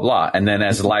 blah, blah, blah. And then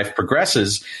as life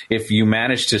progresses, if you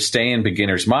manage to stay in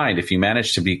beginner's mind, if you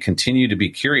manage to continue to be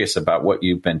curious about what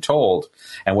you've been told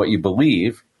and what you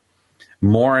believe,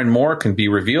 more and more can be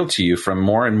revealed to you from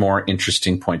more and more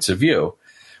interesting points of view,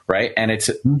 right? And it's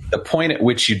the point at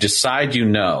which you decide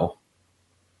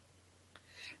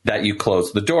that you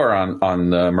close the door on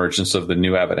the emergence of the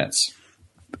new evidence.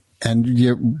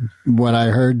 And what I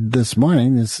heard this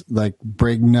morning is like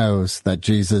Brigg knows that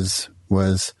Jesus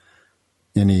was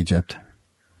in Egypt.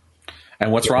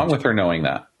 And what's wrong with her knowing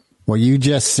that? Well, you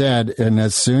just said, and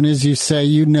as soon as you say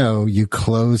you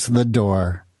close the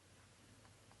door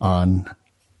on,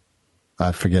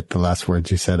 I forget the last words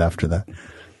you said after that.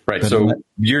 Right. So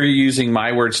you're using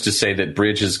my words to say that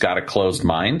Bridge has got a closed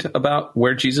mind about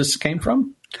where Jesus came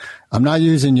from? I'm not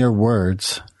using your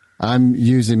words. I'm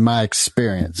using my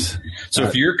experience. So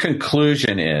if your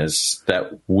conclusion is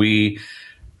that we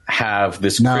have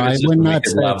this no, I would not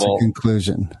say level, it's a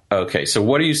conclusion. Okay, so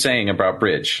what are you saying about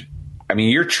Bridge? I mean,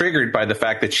 you're triggered by the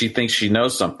fact that she thinks she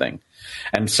knows something.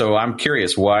 And so I'm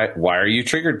curious, why are you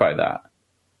triggered by that?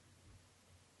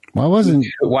 Well,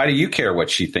 why do you care what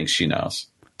she thinks she knows?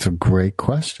 It's a great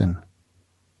question.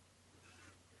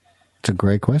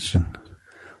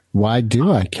 Why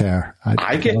do I care?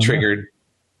 I get triggered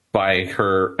by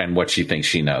her and what she thinks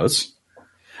she knows.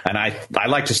 And I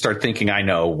like to start thinking I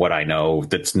know what I know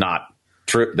that's not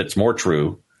true, that's more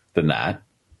true than that.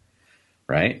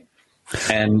 Right.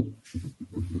 And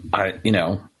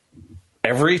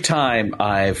every time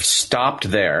I've stopped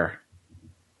there,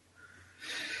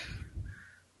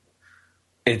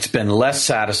 it's been less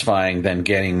satisfying than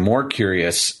getting more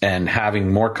curious and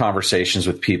having more conversations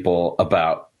with people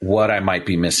about what I might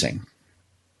be missing.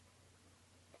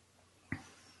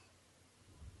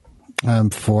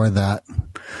 I'm for that.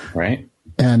 Right.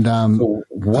 And so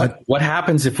what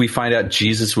happens if we find out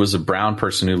Jesus was a brown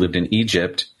person who lived in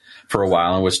Egypt for a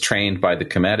while and was trained by the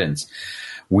Comedians?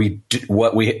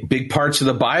 Big parts of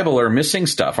the Bible are missing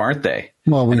stuff, aren't they?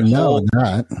 Well, we know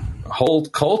that whole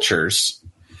cultures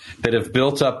that have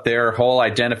built up their whole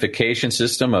identification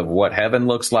system of what heaven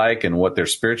looks like and what their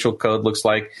spiritual code looks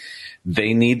like,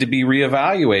 they need to be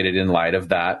reevaluated in light of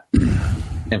that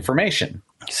information.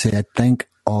 See, I think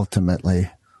ultimately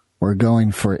we're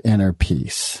going for inner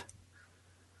peace.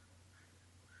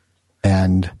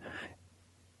 And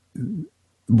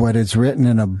what is written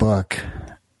in a book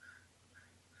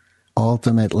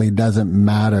ultimately doesn't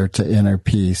matter to inner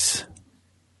peace.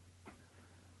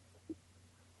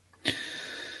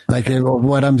 Like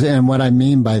what I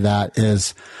mean by that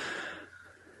is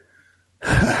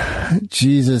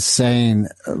Jesus saying,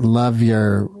 love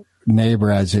your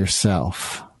neighbor as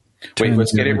yourself. Wait,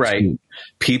 let's get it right.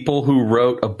 People who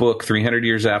wrote a book 300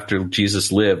 years after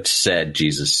Jesus lived said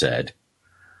Jesus said.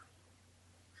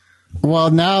 Well,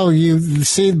 now you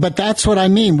see, but that's what I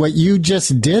mean. What you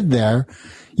just did there,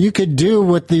 you could do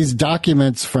with these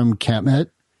documents from Kemet.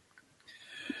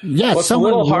 Yes, it's a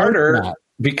little harder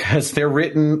because they're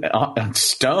written on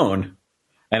stone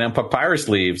and on papyrus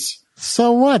leaves.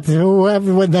 So what?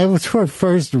 When they were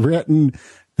first written,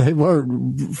 they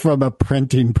weren't from a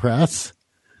printing press.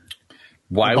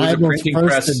 Why was a printing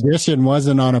press? First edition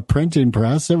wasn't on a printing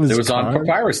press. It was on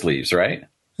papyrus leaves, right?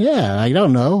 Yeah, I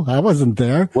don't know. I wasn't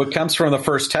there. What comes from the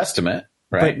First Testament,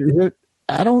 right? But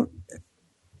I don't.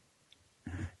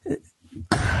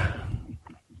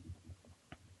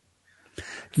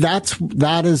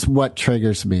 That is what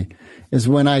triggers me, is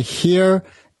when I hear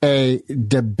a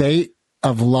debate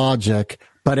of logic,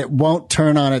 but it won't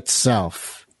turn on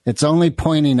itself. It's only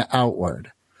pointing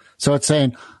outward. So it's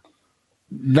saying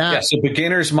that. Yeah, so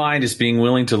beginner's mind is being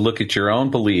willing to look at your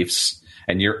own beliefs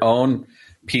and your own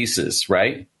pieces,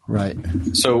 right? Right.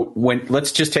 So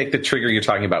let's just take the trigger you're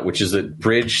talking about, which is that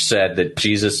Bridge said that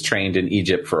Jesus trained in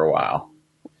Egypt for a while.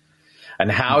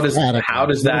 And how does that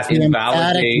the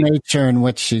invalidate emphatic nature in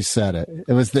which she said it?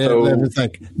 It was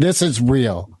like, this is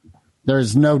real.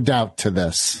 There's no doubt to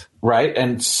this. Right.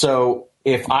 And so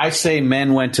if I say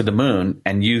men went to the moon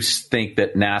and you think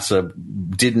that NASA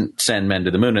didn't send men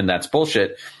to the moon and that's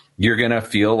bullshit, you're going to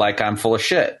feel like I'm full of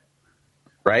shit.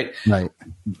 Right. Right.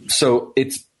 So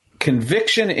it's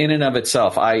conviction in and of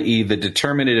itself, i.e. the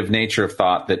determinative nature of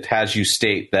thought that has you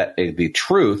state that the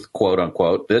truth, quote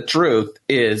unquote, the truth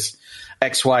is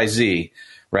XYZ,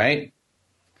 right?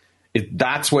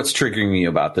 That's what's triggering me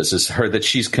about this, is her that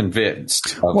she's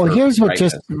convinced. Well, here's what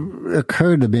just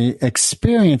occurred to me.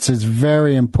 Experience is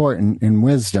very important in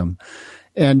wisdom.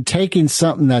 And taking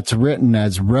something that's written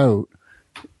as rote,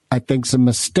 I think, is a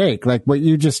mistake. Like what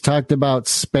you just talked about,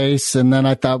 space. And then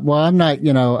I thought, well, I'm not,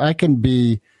 I can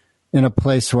be in a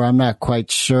place where I'm not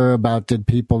quite sure about, did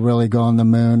people really go on the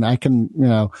moon? I can,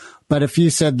 but if you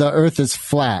said the earth is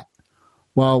flat,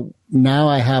 well, now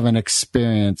I have an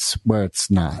experience where it's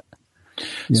not.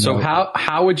 So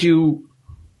how would you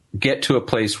get to a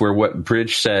place where what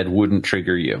Bridge said wouldn't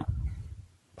trigger you?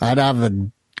 I'd have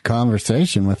a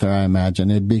conversation with her, I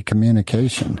imagine. It'd be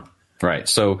communication. Right.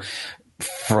 So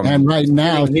and right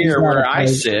now, here where I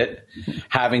sit,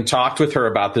 having talked with her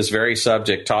about this very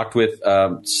subject, talked with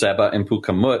Seba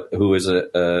Impukamut, who is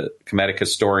a Kemetic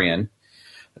historian,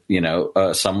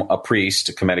 a priest,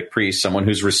 a Kemetic priest, someone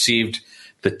who's received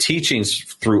the teachings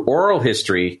through oral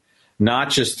history,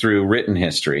 not just through written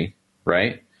history,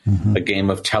 right? Mm-hmm. A game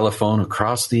of telephone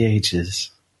across the ages,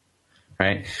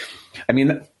 right? I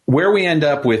mean, where we end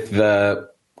up with the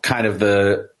kind of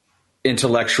the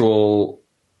intellectual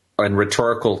and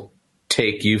rhetorical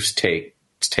take you've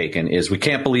taken is we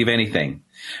can't believe anything.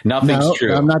 Nothing's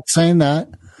true. I'm not saying that.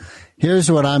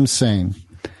 Here's what I'm saying.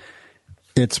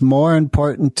 It's more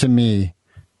important to me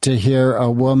to hear a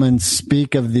woman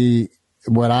speak of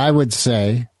what I would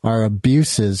say are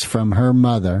abuses from her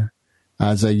mother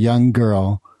as a young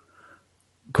girl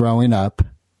growing up,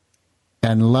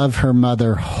 and love her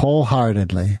mother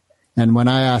wholeheartedly. And when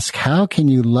I ask, how can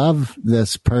you love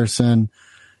this person,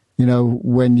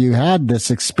 when you had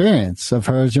this experience of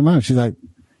her as your mom? She's like,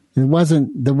 there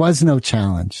was no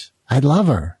challenge. I love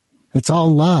her. It's all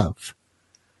love.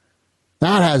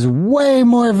 That has way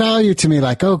more value to me.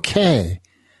 Like, okay,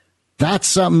 that's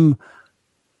something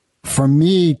for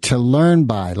me to learn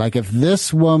by. Like, if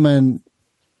this woman,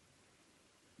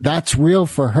 that's real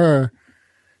for her,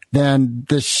 then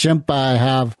the shimp I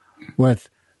have with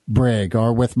Brig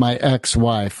or with my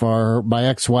ex-wife or my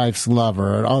ex-wife's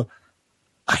lover,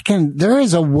 there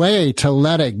is a way to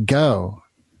let it go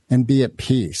and be at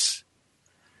peace.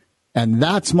 And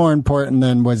that's more important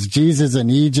than was Jesus in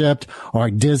Egypt or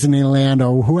Disneyland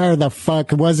or where the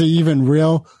fuck was he even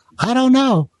real? I don't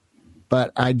know.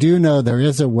 But I do know there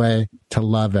is a way to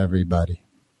love everybody.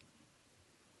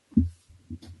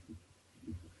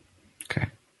 Okay.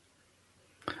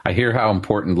 I hear how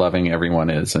important loving everyone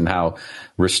is and how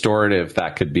restorative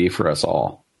that could be for us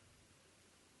all.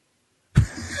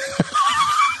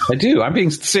 I do. I'm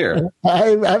being sincere.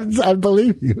 I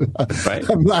believe you. Right?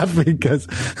 I'm laughing because,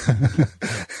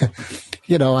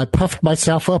 I puffed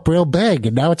myself up real big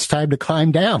and now it's time to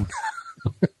climb down.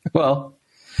 Well,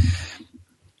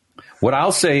 what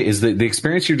I'll say is that the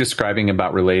experience you're describing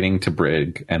about relating to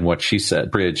Bridge and what she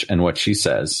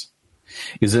says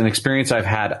is an experience I've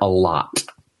had a lot.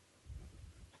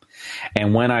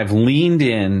 And when I've leaned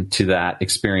into that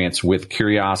experience with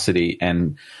curiosity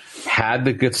and had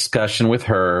the discussion with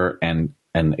her and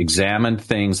examined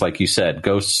things, like you said,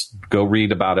 go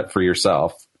read about it for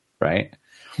yourself, right?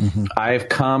 Mm-hmm. I've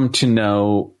come to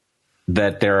know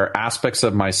that there are aspects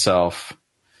of myself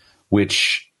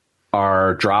which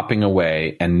are dropping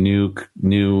away and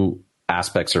new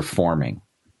aspects are forming.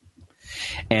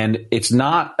 And it's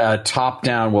not a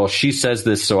top-down, well, she says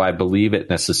this, so I believe it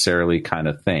necessarily kind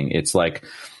of thing. It's like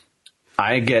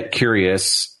I get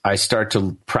curious, I start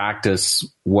to practice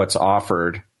what's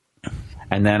offered,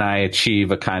 and then I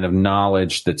achieve a kind of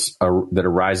knowledge that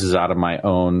arises out of my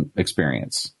own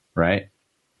experience, right?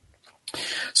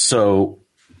 So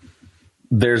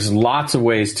there's lots of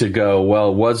ways to go,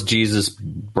 well, was Jesus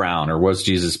brown or was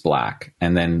Jesus black?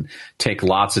 And then take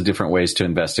lots of different ways to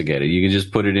investigate it. You can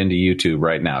just put it into YouTube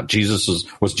right now.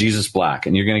 Was Jesus black?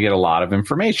 And you're going to get a lot of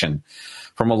information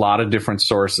from a lot of different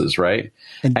sources, right?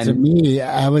 And to me,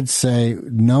 I would say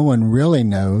no one really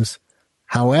knows.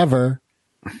 However,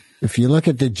 if you look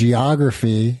at the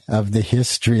geography of the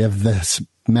history of this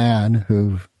man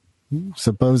who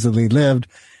supposedly lived,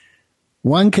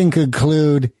 one can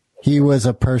conclude he was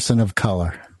a person of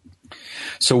color.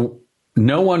 So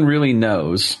no one really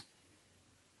knows.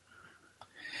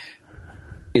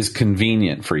 is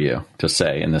convenient for you to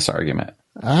say in this argument?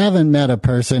 I haven't met a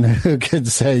person who could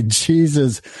say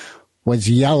Jesus was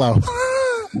yellow.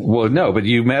 Well, no, but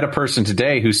you met a person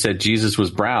today who said Jesus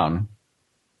was brown.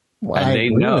 Well, and I they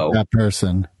agree know with that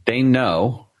person. They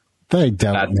know. They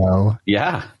don't know.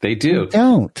 Yeah, they do. They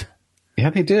don't. Yeah,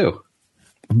 they do.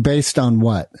 Based on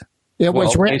what? It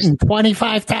was written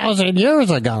 25,000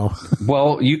 years ago.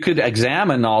 Well, you could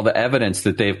examine all the evidence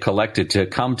that they've collected to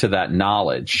come to that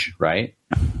knowledge, right?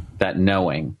 That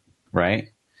knowing, right?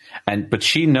 But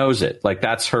she knows it. Like,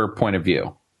 that's her point of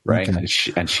view, right? Okay.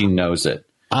 And she knows it.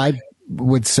 I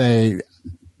would say,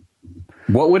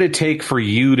 what would it take for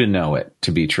you to know it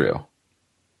to be true?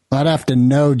 I'd have to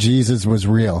know Jesus was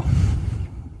real.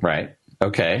 Right.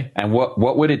 Okay. And what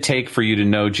would it take for you to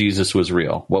know Jesus was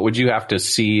real? What would you have to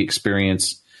see,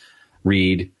 experience,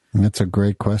 read? That's a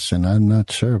great question. I'm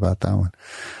not sure about that one.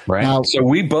 Right. Now, so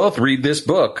we both read this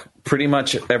book pretty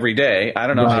much every day. I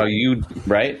don't know how you,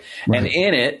 right? And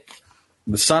in it,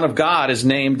 the Son of God is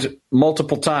named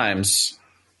multiple times,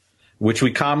 which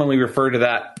we commonly refer to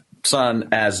that Son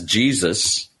as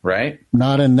Jesus, right?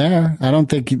 Not in there. I don't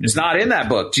think it's not in that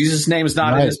book. Jesus' name is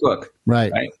not in this book.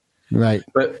 Right.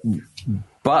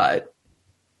 But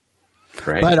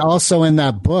also in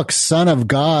that book, Son of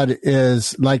God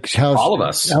is like how all of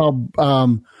us.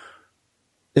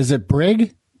 Is it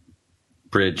Bridge?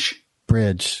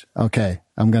 Okay,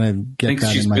 I'm gonna get. I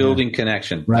think she's building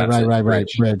connection. Right.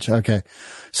 Bridge. Okay,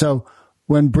 so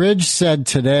when Bridge said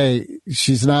today,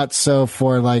 she's not so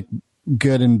for like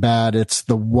good and bad. It's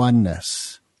the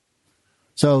oneness.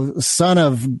 So Son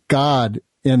of God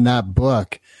in that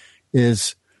book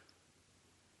is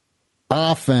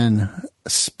often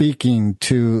speaking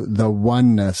to the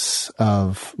oneness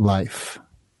of life.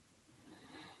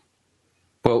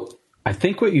 Well, I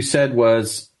think what you said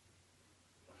was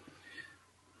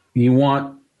you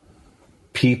want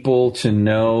people to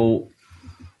know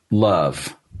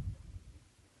love,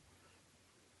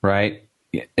 right?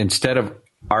 Instead of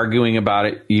arguing about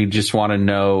it, you just want to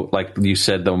know, like you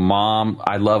said,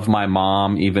 I love my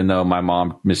mom, even though my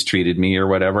mom mistreated me or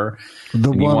whatever.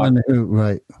 The woman who,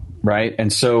 right. Right.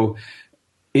 And so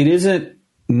it isn't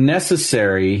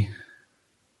necessary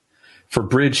for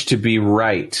Bridge to be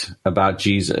right about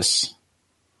Jesus,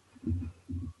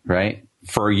 right?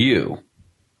 For you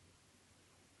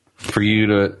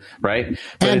to, right?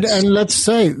 And let's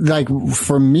say, like,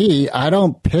 for me, I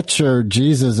don't picture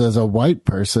Jesus as a white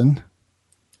person.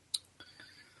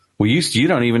 Well, you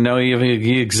don't even know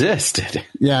he existed.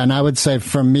 Yeah, and I would say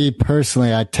for me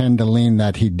personally, I tend to lean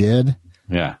that he did.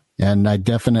 Yeah. And I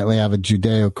definitely have a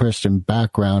Judeo-Christian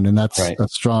background, and that's a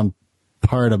strong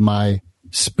part of my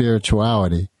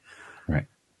spirituality. Right.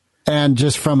 And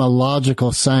just from a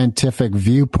logical, scientific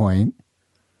viewpoint,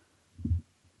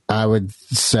 I would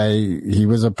say he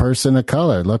was a person of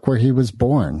color. Look where he was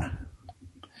born.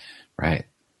 Right.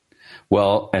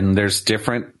 Well, and there's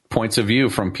different points of view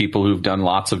from people who've done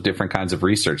lots of different kinds of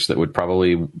research that would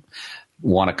probably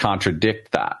want to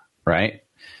contradict that, right?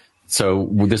 So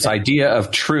with this idea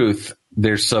of truth,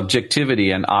 there's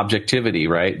subjectivity and objectivity,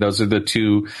 right? Those are the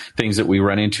two things that we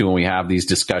run into when we have these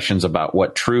discussions about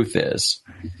what truth is.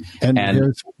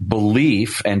 And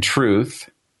belief and truth,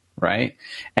 right?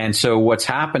 And so what's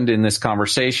happened in this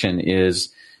conversation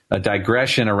is a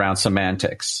digression around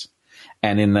semantics.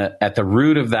 And at the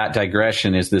root of that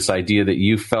digression is this idea that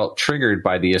you felt triggered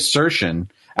by the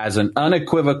assertion as an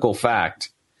unequivocal fact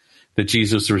that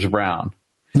Jesus was brown.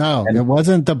 No, it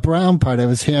wasn't the brown part. It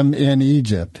was him in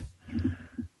Egypt.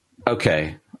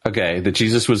 Okay. That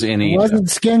Jesus was in Egypt. It wasn't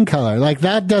skin color. Like,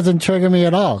 that doesn't trigger me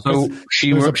at all. So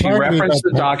she referenced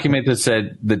the document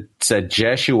that said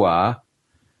Jeshua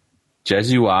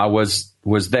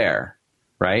was there,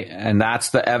 right? And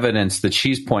that's the evidence that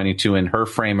she's pointing to in her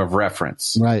frame of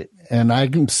reference. Right. And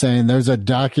I'm saying there's a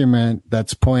document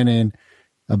that's pointing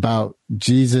about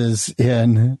Jesus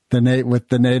with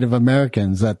the Native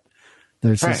Americans, that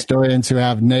there's historians who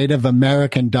have Native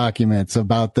American documents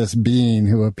about this being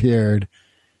who appeared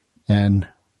and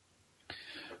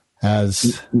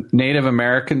as Native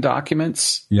American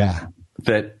documents. Yeah.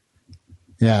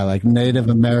 Yeah, like Native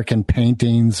American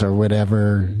paintings or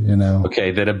whatever, Okay,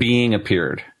 that a being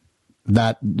appeared.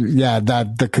 That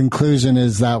the conclusion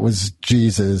is that was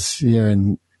Jesus here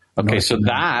in. Okay, so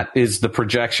that is the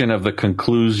projection of the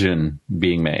conclusion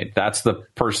being made. That's the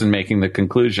person making the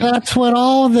conclusion. That's what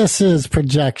all this is,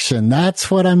 projection. That's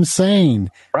what I'm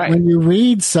saying. Right. When you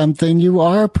read something, you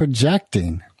are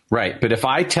projecting. Right, but if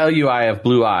I tell you I have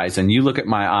blue eyes and you look at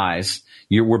my eyes,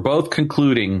 we're both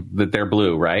concluding that they're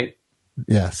blue, right?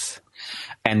 Yes.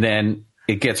 And then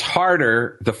it gets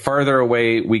harder the further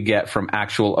away we get from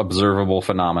actual observable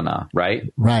phenomena, right?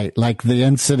 Right. Like the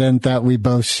incident that we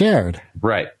both shared.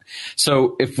 Right.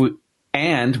 So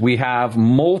we have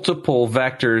multiple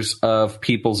vectors of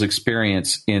people's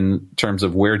experience in terms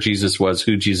of where Jesus was,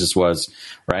 who Jesus was,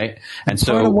 right? And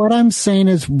so part of what I'm saying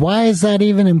is, why is that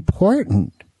even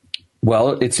important?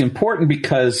 Well, it's important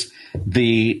because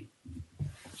the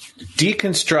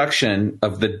deconstruction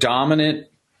of the dominant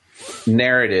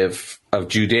narrative of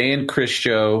Judean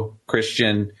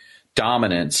Christian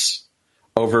dominance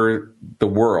over the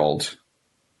world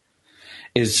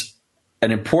is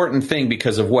an important thing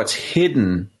because of what's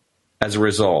hidden as a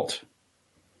result.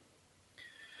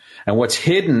 And what's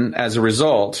hidden as a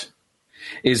result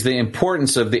is the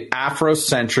importance of the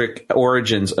Afrocentric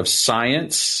origins of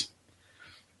science,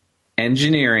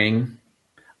 engineering,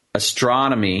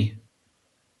 astronomy,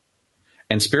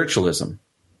 and spiritualism.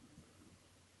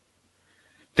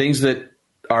 Things that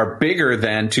are bigger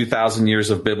than 2,000 years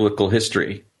of biblical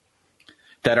history,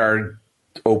 that are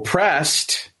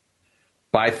oppressed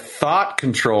by thought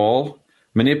control,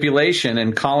 manipulation,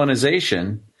 and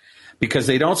colonization because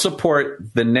they don't support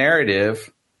the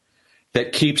narrative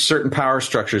that keeps certain power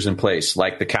structures in place,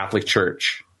 like the Catholic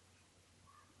Church.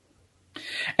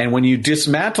 And when you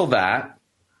dismantle that,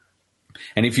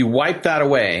 and if you wipe that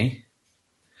away,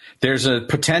 there's a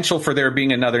potential for there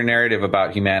being another narrative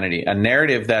about humanity, a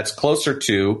narrative that's closer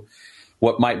to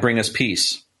what might bring us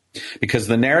peace. Because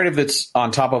the narrative that's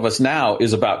on top of us now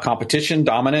is about competition,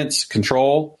 dominance,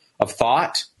 control of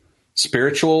thought,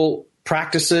 spiritual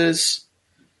practices,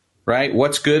 right?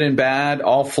 What's good and bad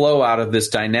all flow out of this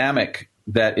dynamic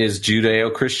that is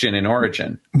Judeo-Christian in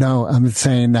origin. No, I'm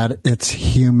saying that it's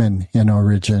human in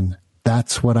origin.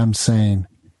 That's what I'm saying.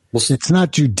 Well, it's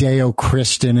not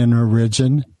Judeo-Christian in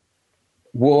origin.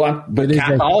 Well, but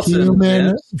Catholicism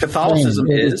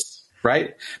is,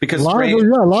 right? Because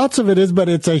lots of it is, but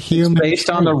it's a human. It's based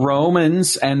on the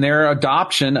Romans and their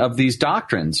adoption of these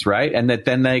doctrines, right? And that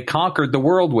then they conquered the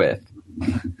world with.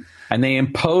 And they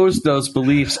imposed those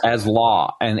beliefs as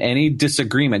law, and any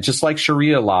disagreement, just like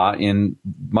Sharia law in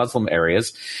Muslim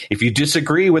areas, if you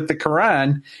disagree with the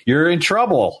Quran, you're in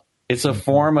trouble. It's a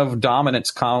form of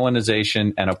dominance,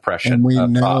 colonization, and oppression. And we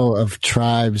know of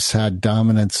tribes had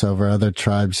dominance over other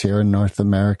tribes here in North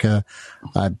America.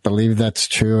 I believe that's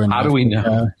true. How do we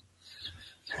know?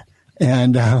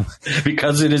 And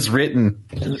because it is written.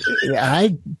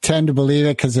 I tend to believe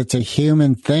it because it's a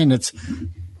human thing. It's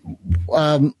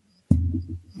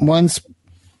once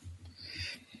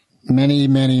many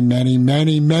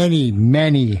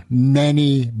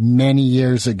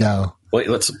years ago. Wait,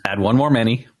 let's add one more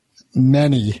many.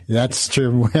 Many. That's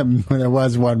true. There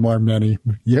was one more many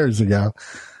years ago.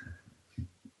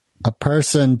 A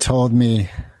person told me,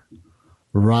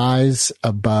 rise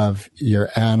above your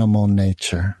animal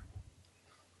nature.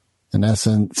 In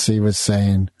essence, he was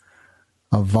saying,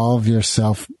 evolve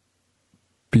yourself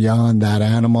beyond that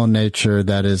animal nature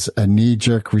that is a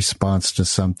knee-jerk response to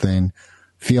something,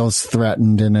 feels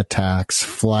threatened and attacks,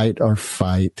 flight or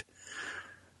fight,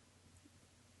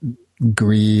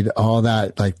 greed, all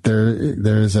that. Like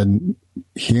there's a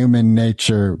human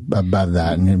nature above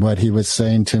that. And what he was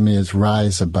saying to me is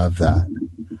rise above that.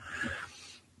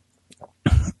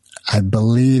 I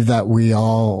believe that we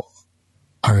all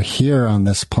are here on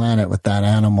this planet with that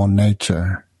animal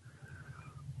nature,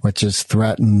 which is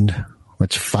threatened,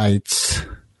 which fights,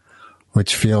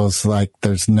 which feels like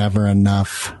there's never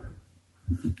enough.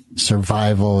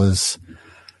 Survival is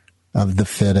of the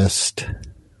fittest.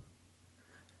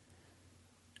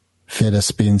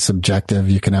 Fittest being subjective.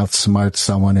 You can outsmart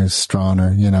someone who's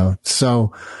stronger,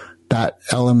 So that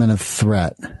element of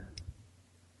threat.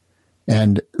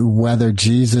 And whether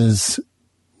Jesus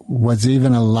was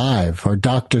even alive or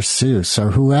Dr. Seuss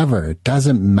or whoever, it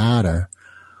doesn't matter.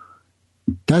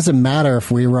 Doesn't matter if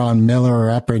we were on Miller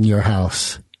or up in your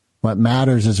house. What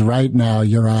matters is right now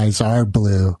your eyes are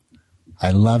blue.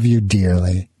 I love you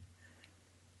dearly.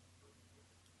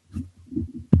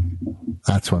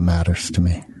 That's what matters to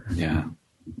me. Yeah,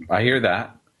 I hear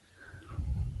that.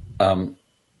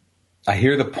 I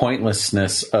hear the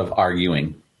pointlessness of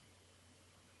arguing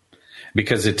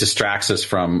because it distracts us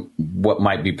from what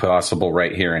might be possible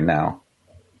right here and now.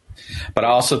 But I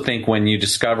also think when you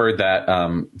discover that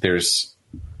there's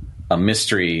a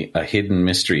mystery, a hidden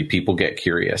mystery, people get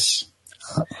curious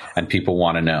and people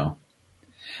want to know.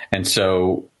 And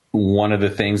so one of the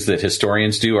things that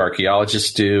historians do,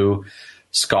 archaeologists do,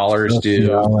 scholars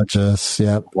do,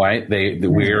 yep. Right?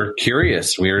 We're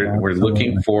curious. We're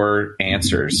looking for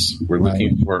answers. We're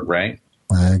looking for, right?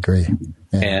 I agree.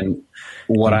 And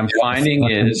what I'm finding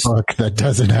is book that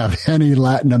doesn't have any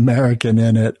Latin American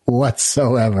in it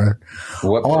whatsoever.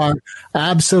 Or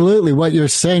absolutely what you're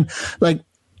saying, like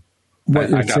what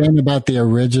you're saying about the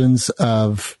origins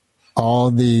of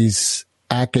all these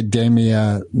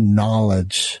academia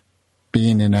knowledge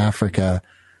being in Africa.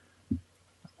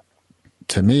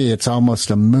 To me, it's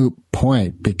almost a moot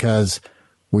point because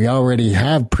we already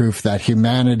have proof that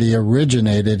humanity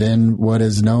originated in what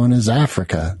is known as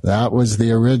Africa. That was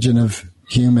the origin of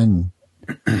human.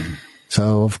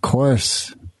 So, of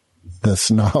course,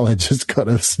 this knowledge is going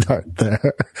to start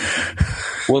there.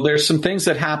 Well, there's some things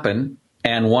that happen,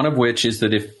 and one of which is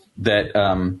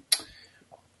that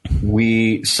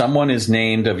someone is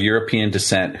named of European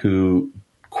descent who,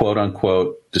 quote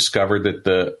unquote, discovered that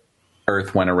the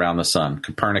Earth went around the sun.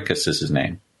 Copernicus is his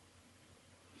name.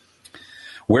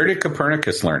 Where did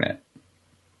Copernicus learn it?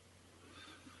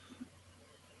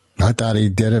 I thought he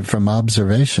did it from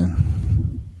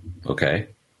observation. Okay.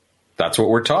 That's what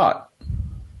we're taught.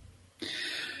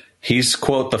 He's,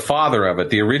 quote, the father of it,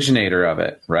 the originator of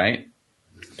it, right?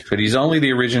 But he's only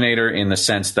the originator in the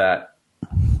sense that...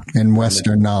 In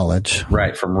Western knowledge.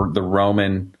 Right, from the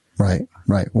Roman... Right.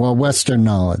 Well, Western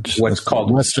knowledge. What's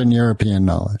called... Western European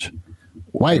knowledge.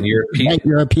 White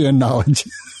European knowledge.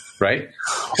 Right?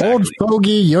 Exactly. Old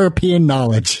fogey European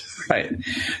knowledge. Right.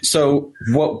 So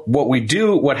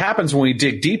what happens when we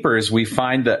dig deeper is we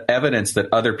find the evidence that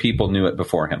other people knew it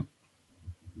before him.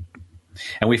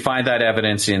 And we find that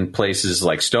evidence in places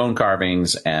like stone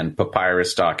carvings and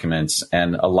papyrus documents.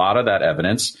 And a lot of that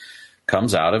evidence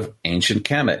comes out of ancient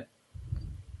Kemet.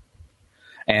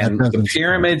 And the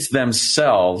pyramids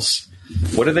themselves,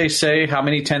 what do they say? How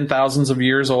many 10,000s of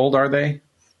years old are they?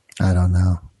 I don't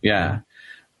know. Yeah.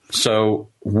 So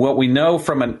what we know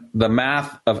from the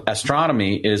math of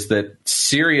astronomy is that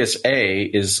Sirius A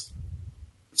is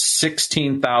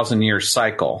 16,000 year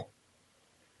cycle.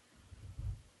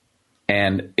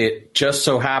 And it just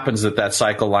so happens that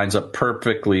cycle lines up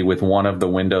perfectly with one of the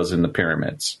windows in the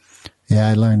pyramids. Yeah,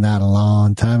 I learned that a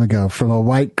long time ago from a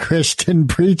white Christian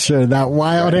preacher, that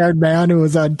wild-haired man who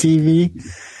was on TV.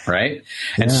 Right?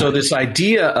 And so this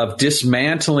idea of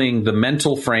dismantling the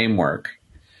mental framework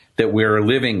that we're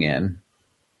living in,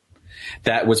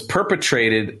 that was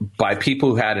perpetrated by people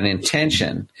who had an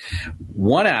intention.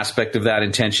 One aspect of that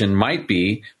intention might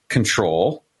be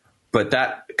control, but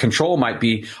that control might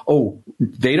be,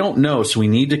 they don't know, so we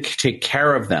need to take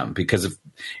care of them, because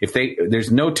if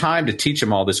there's no time to teach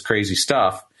them all this crazy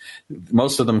stuff.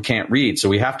 Most of them can't read, so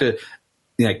we have to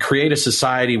create a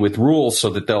society with rules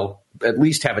so that they'll at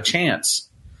least have a chance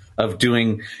of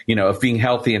doing, of being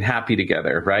healthy and happy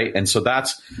together, right? And so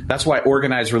that's why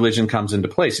organized religion comes into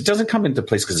place. It doesn't come into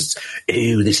place because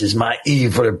this is my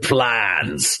evil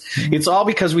plans. It's all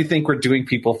because we think we're doing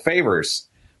people favors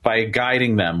by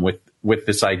guiding them with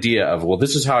this idea of, well,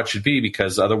 this is how it should be,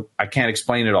 because I can't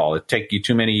explain it all. It'd take you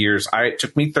too many years. It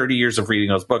took me 30 years of reading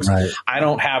those books. Right. I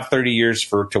don't have 30 years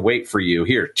to wait for you.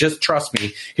 Here, just trust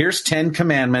me. Here's 10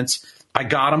 commandments. I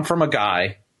got them from a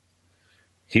guy.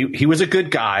 He was a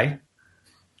good guy.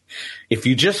 If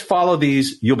you just follow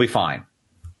these, you'll be fine.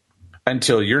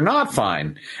 Until you're not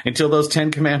fine. Until those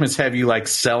 10 commandments have you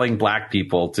selling black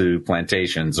people to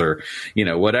plantations or,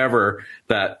 whatever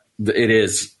that it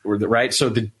is, right? So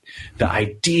the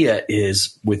idea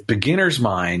is, with beginner's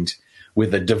mind,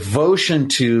 with a devotion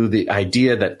to the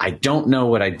idea that I don't know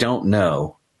what I don't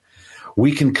know,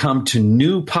 we can come to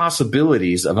new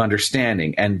possibilities of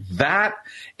understanding. And that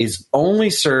is only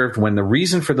served when the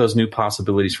reason for those new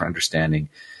possibilities for understanding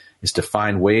is to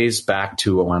find ways back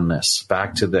to oneness,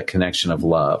 back to the connection of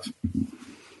love.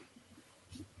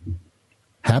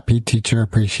 Happy Teacher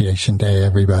Appreciation Day,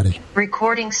 everybody.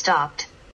 Recording stopped.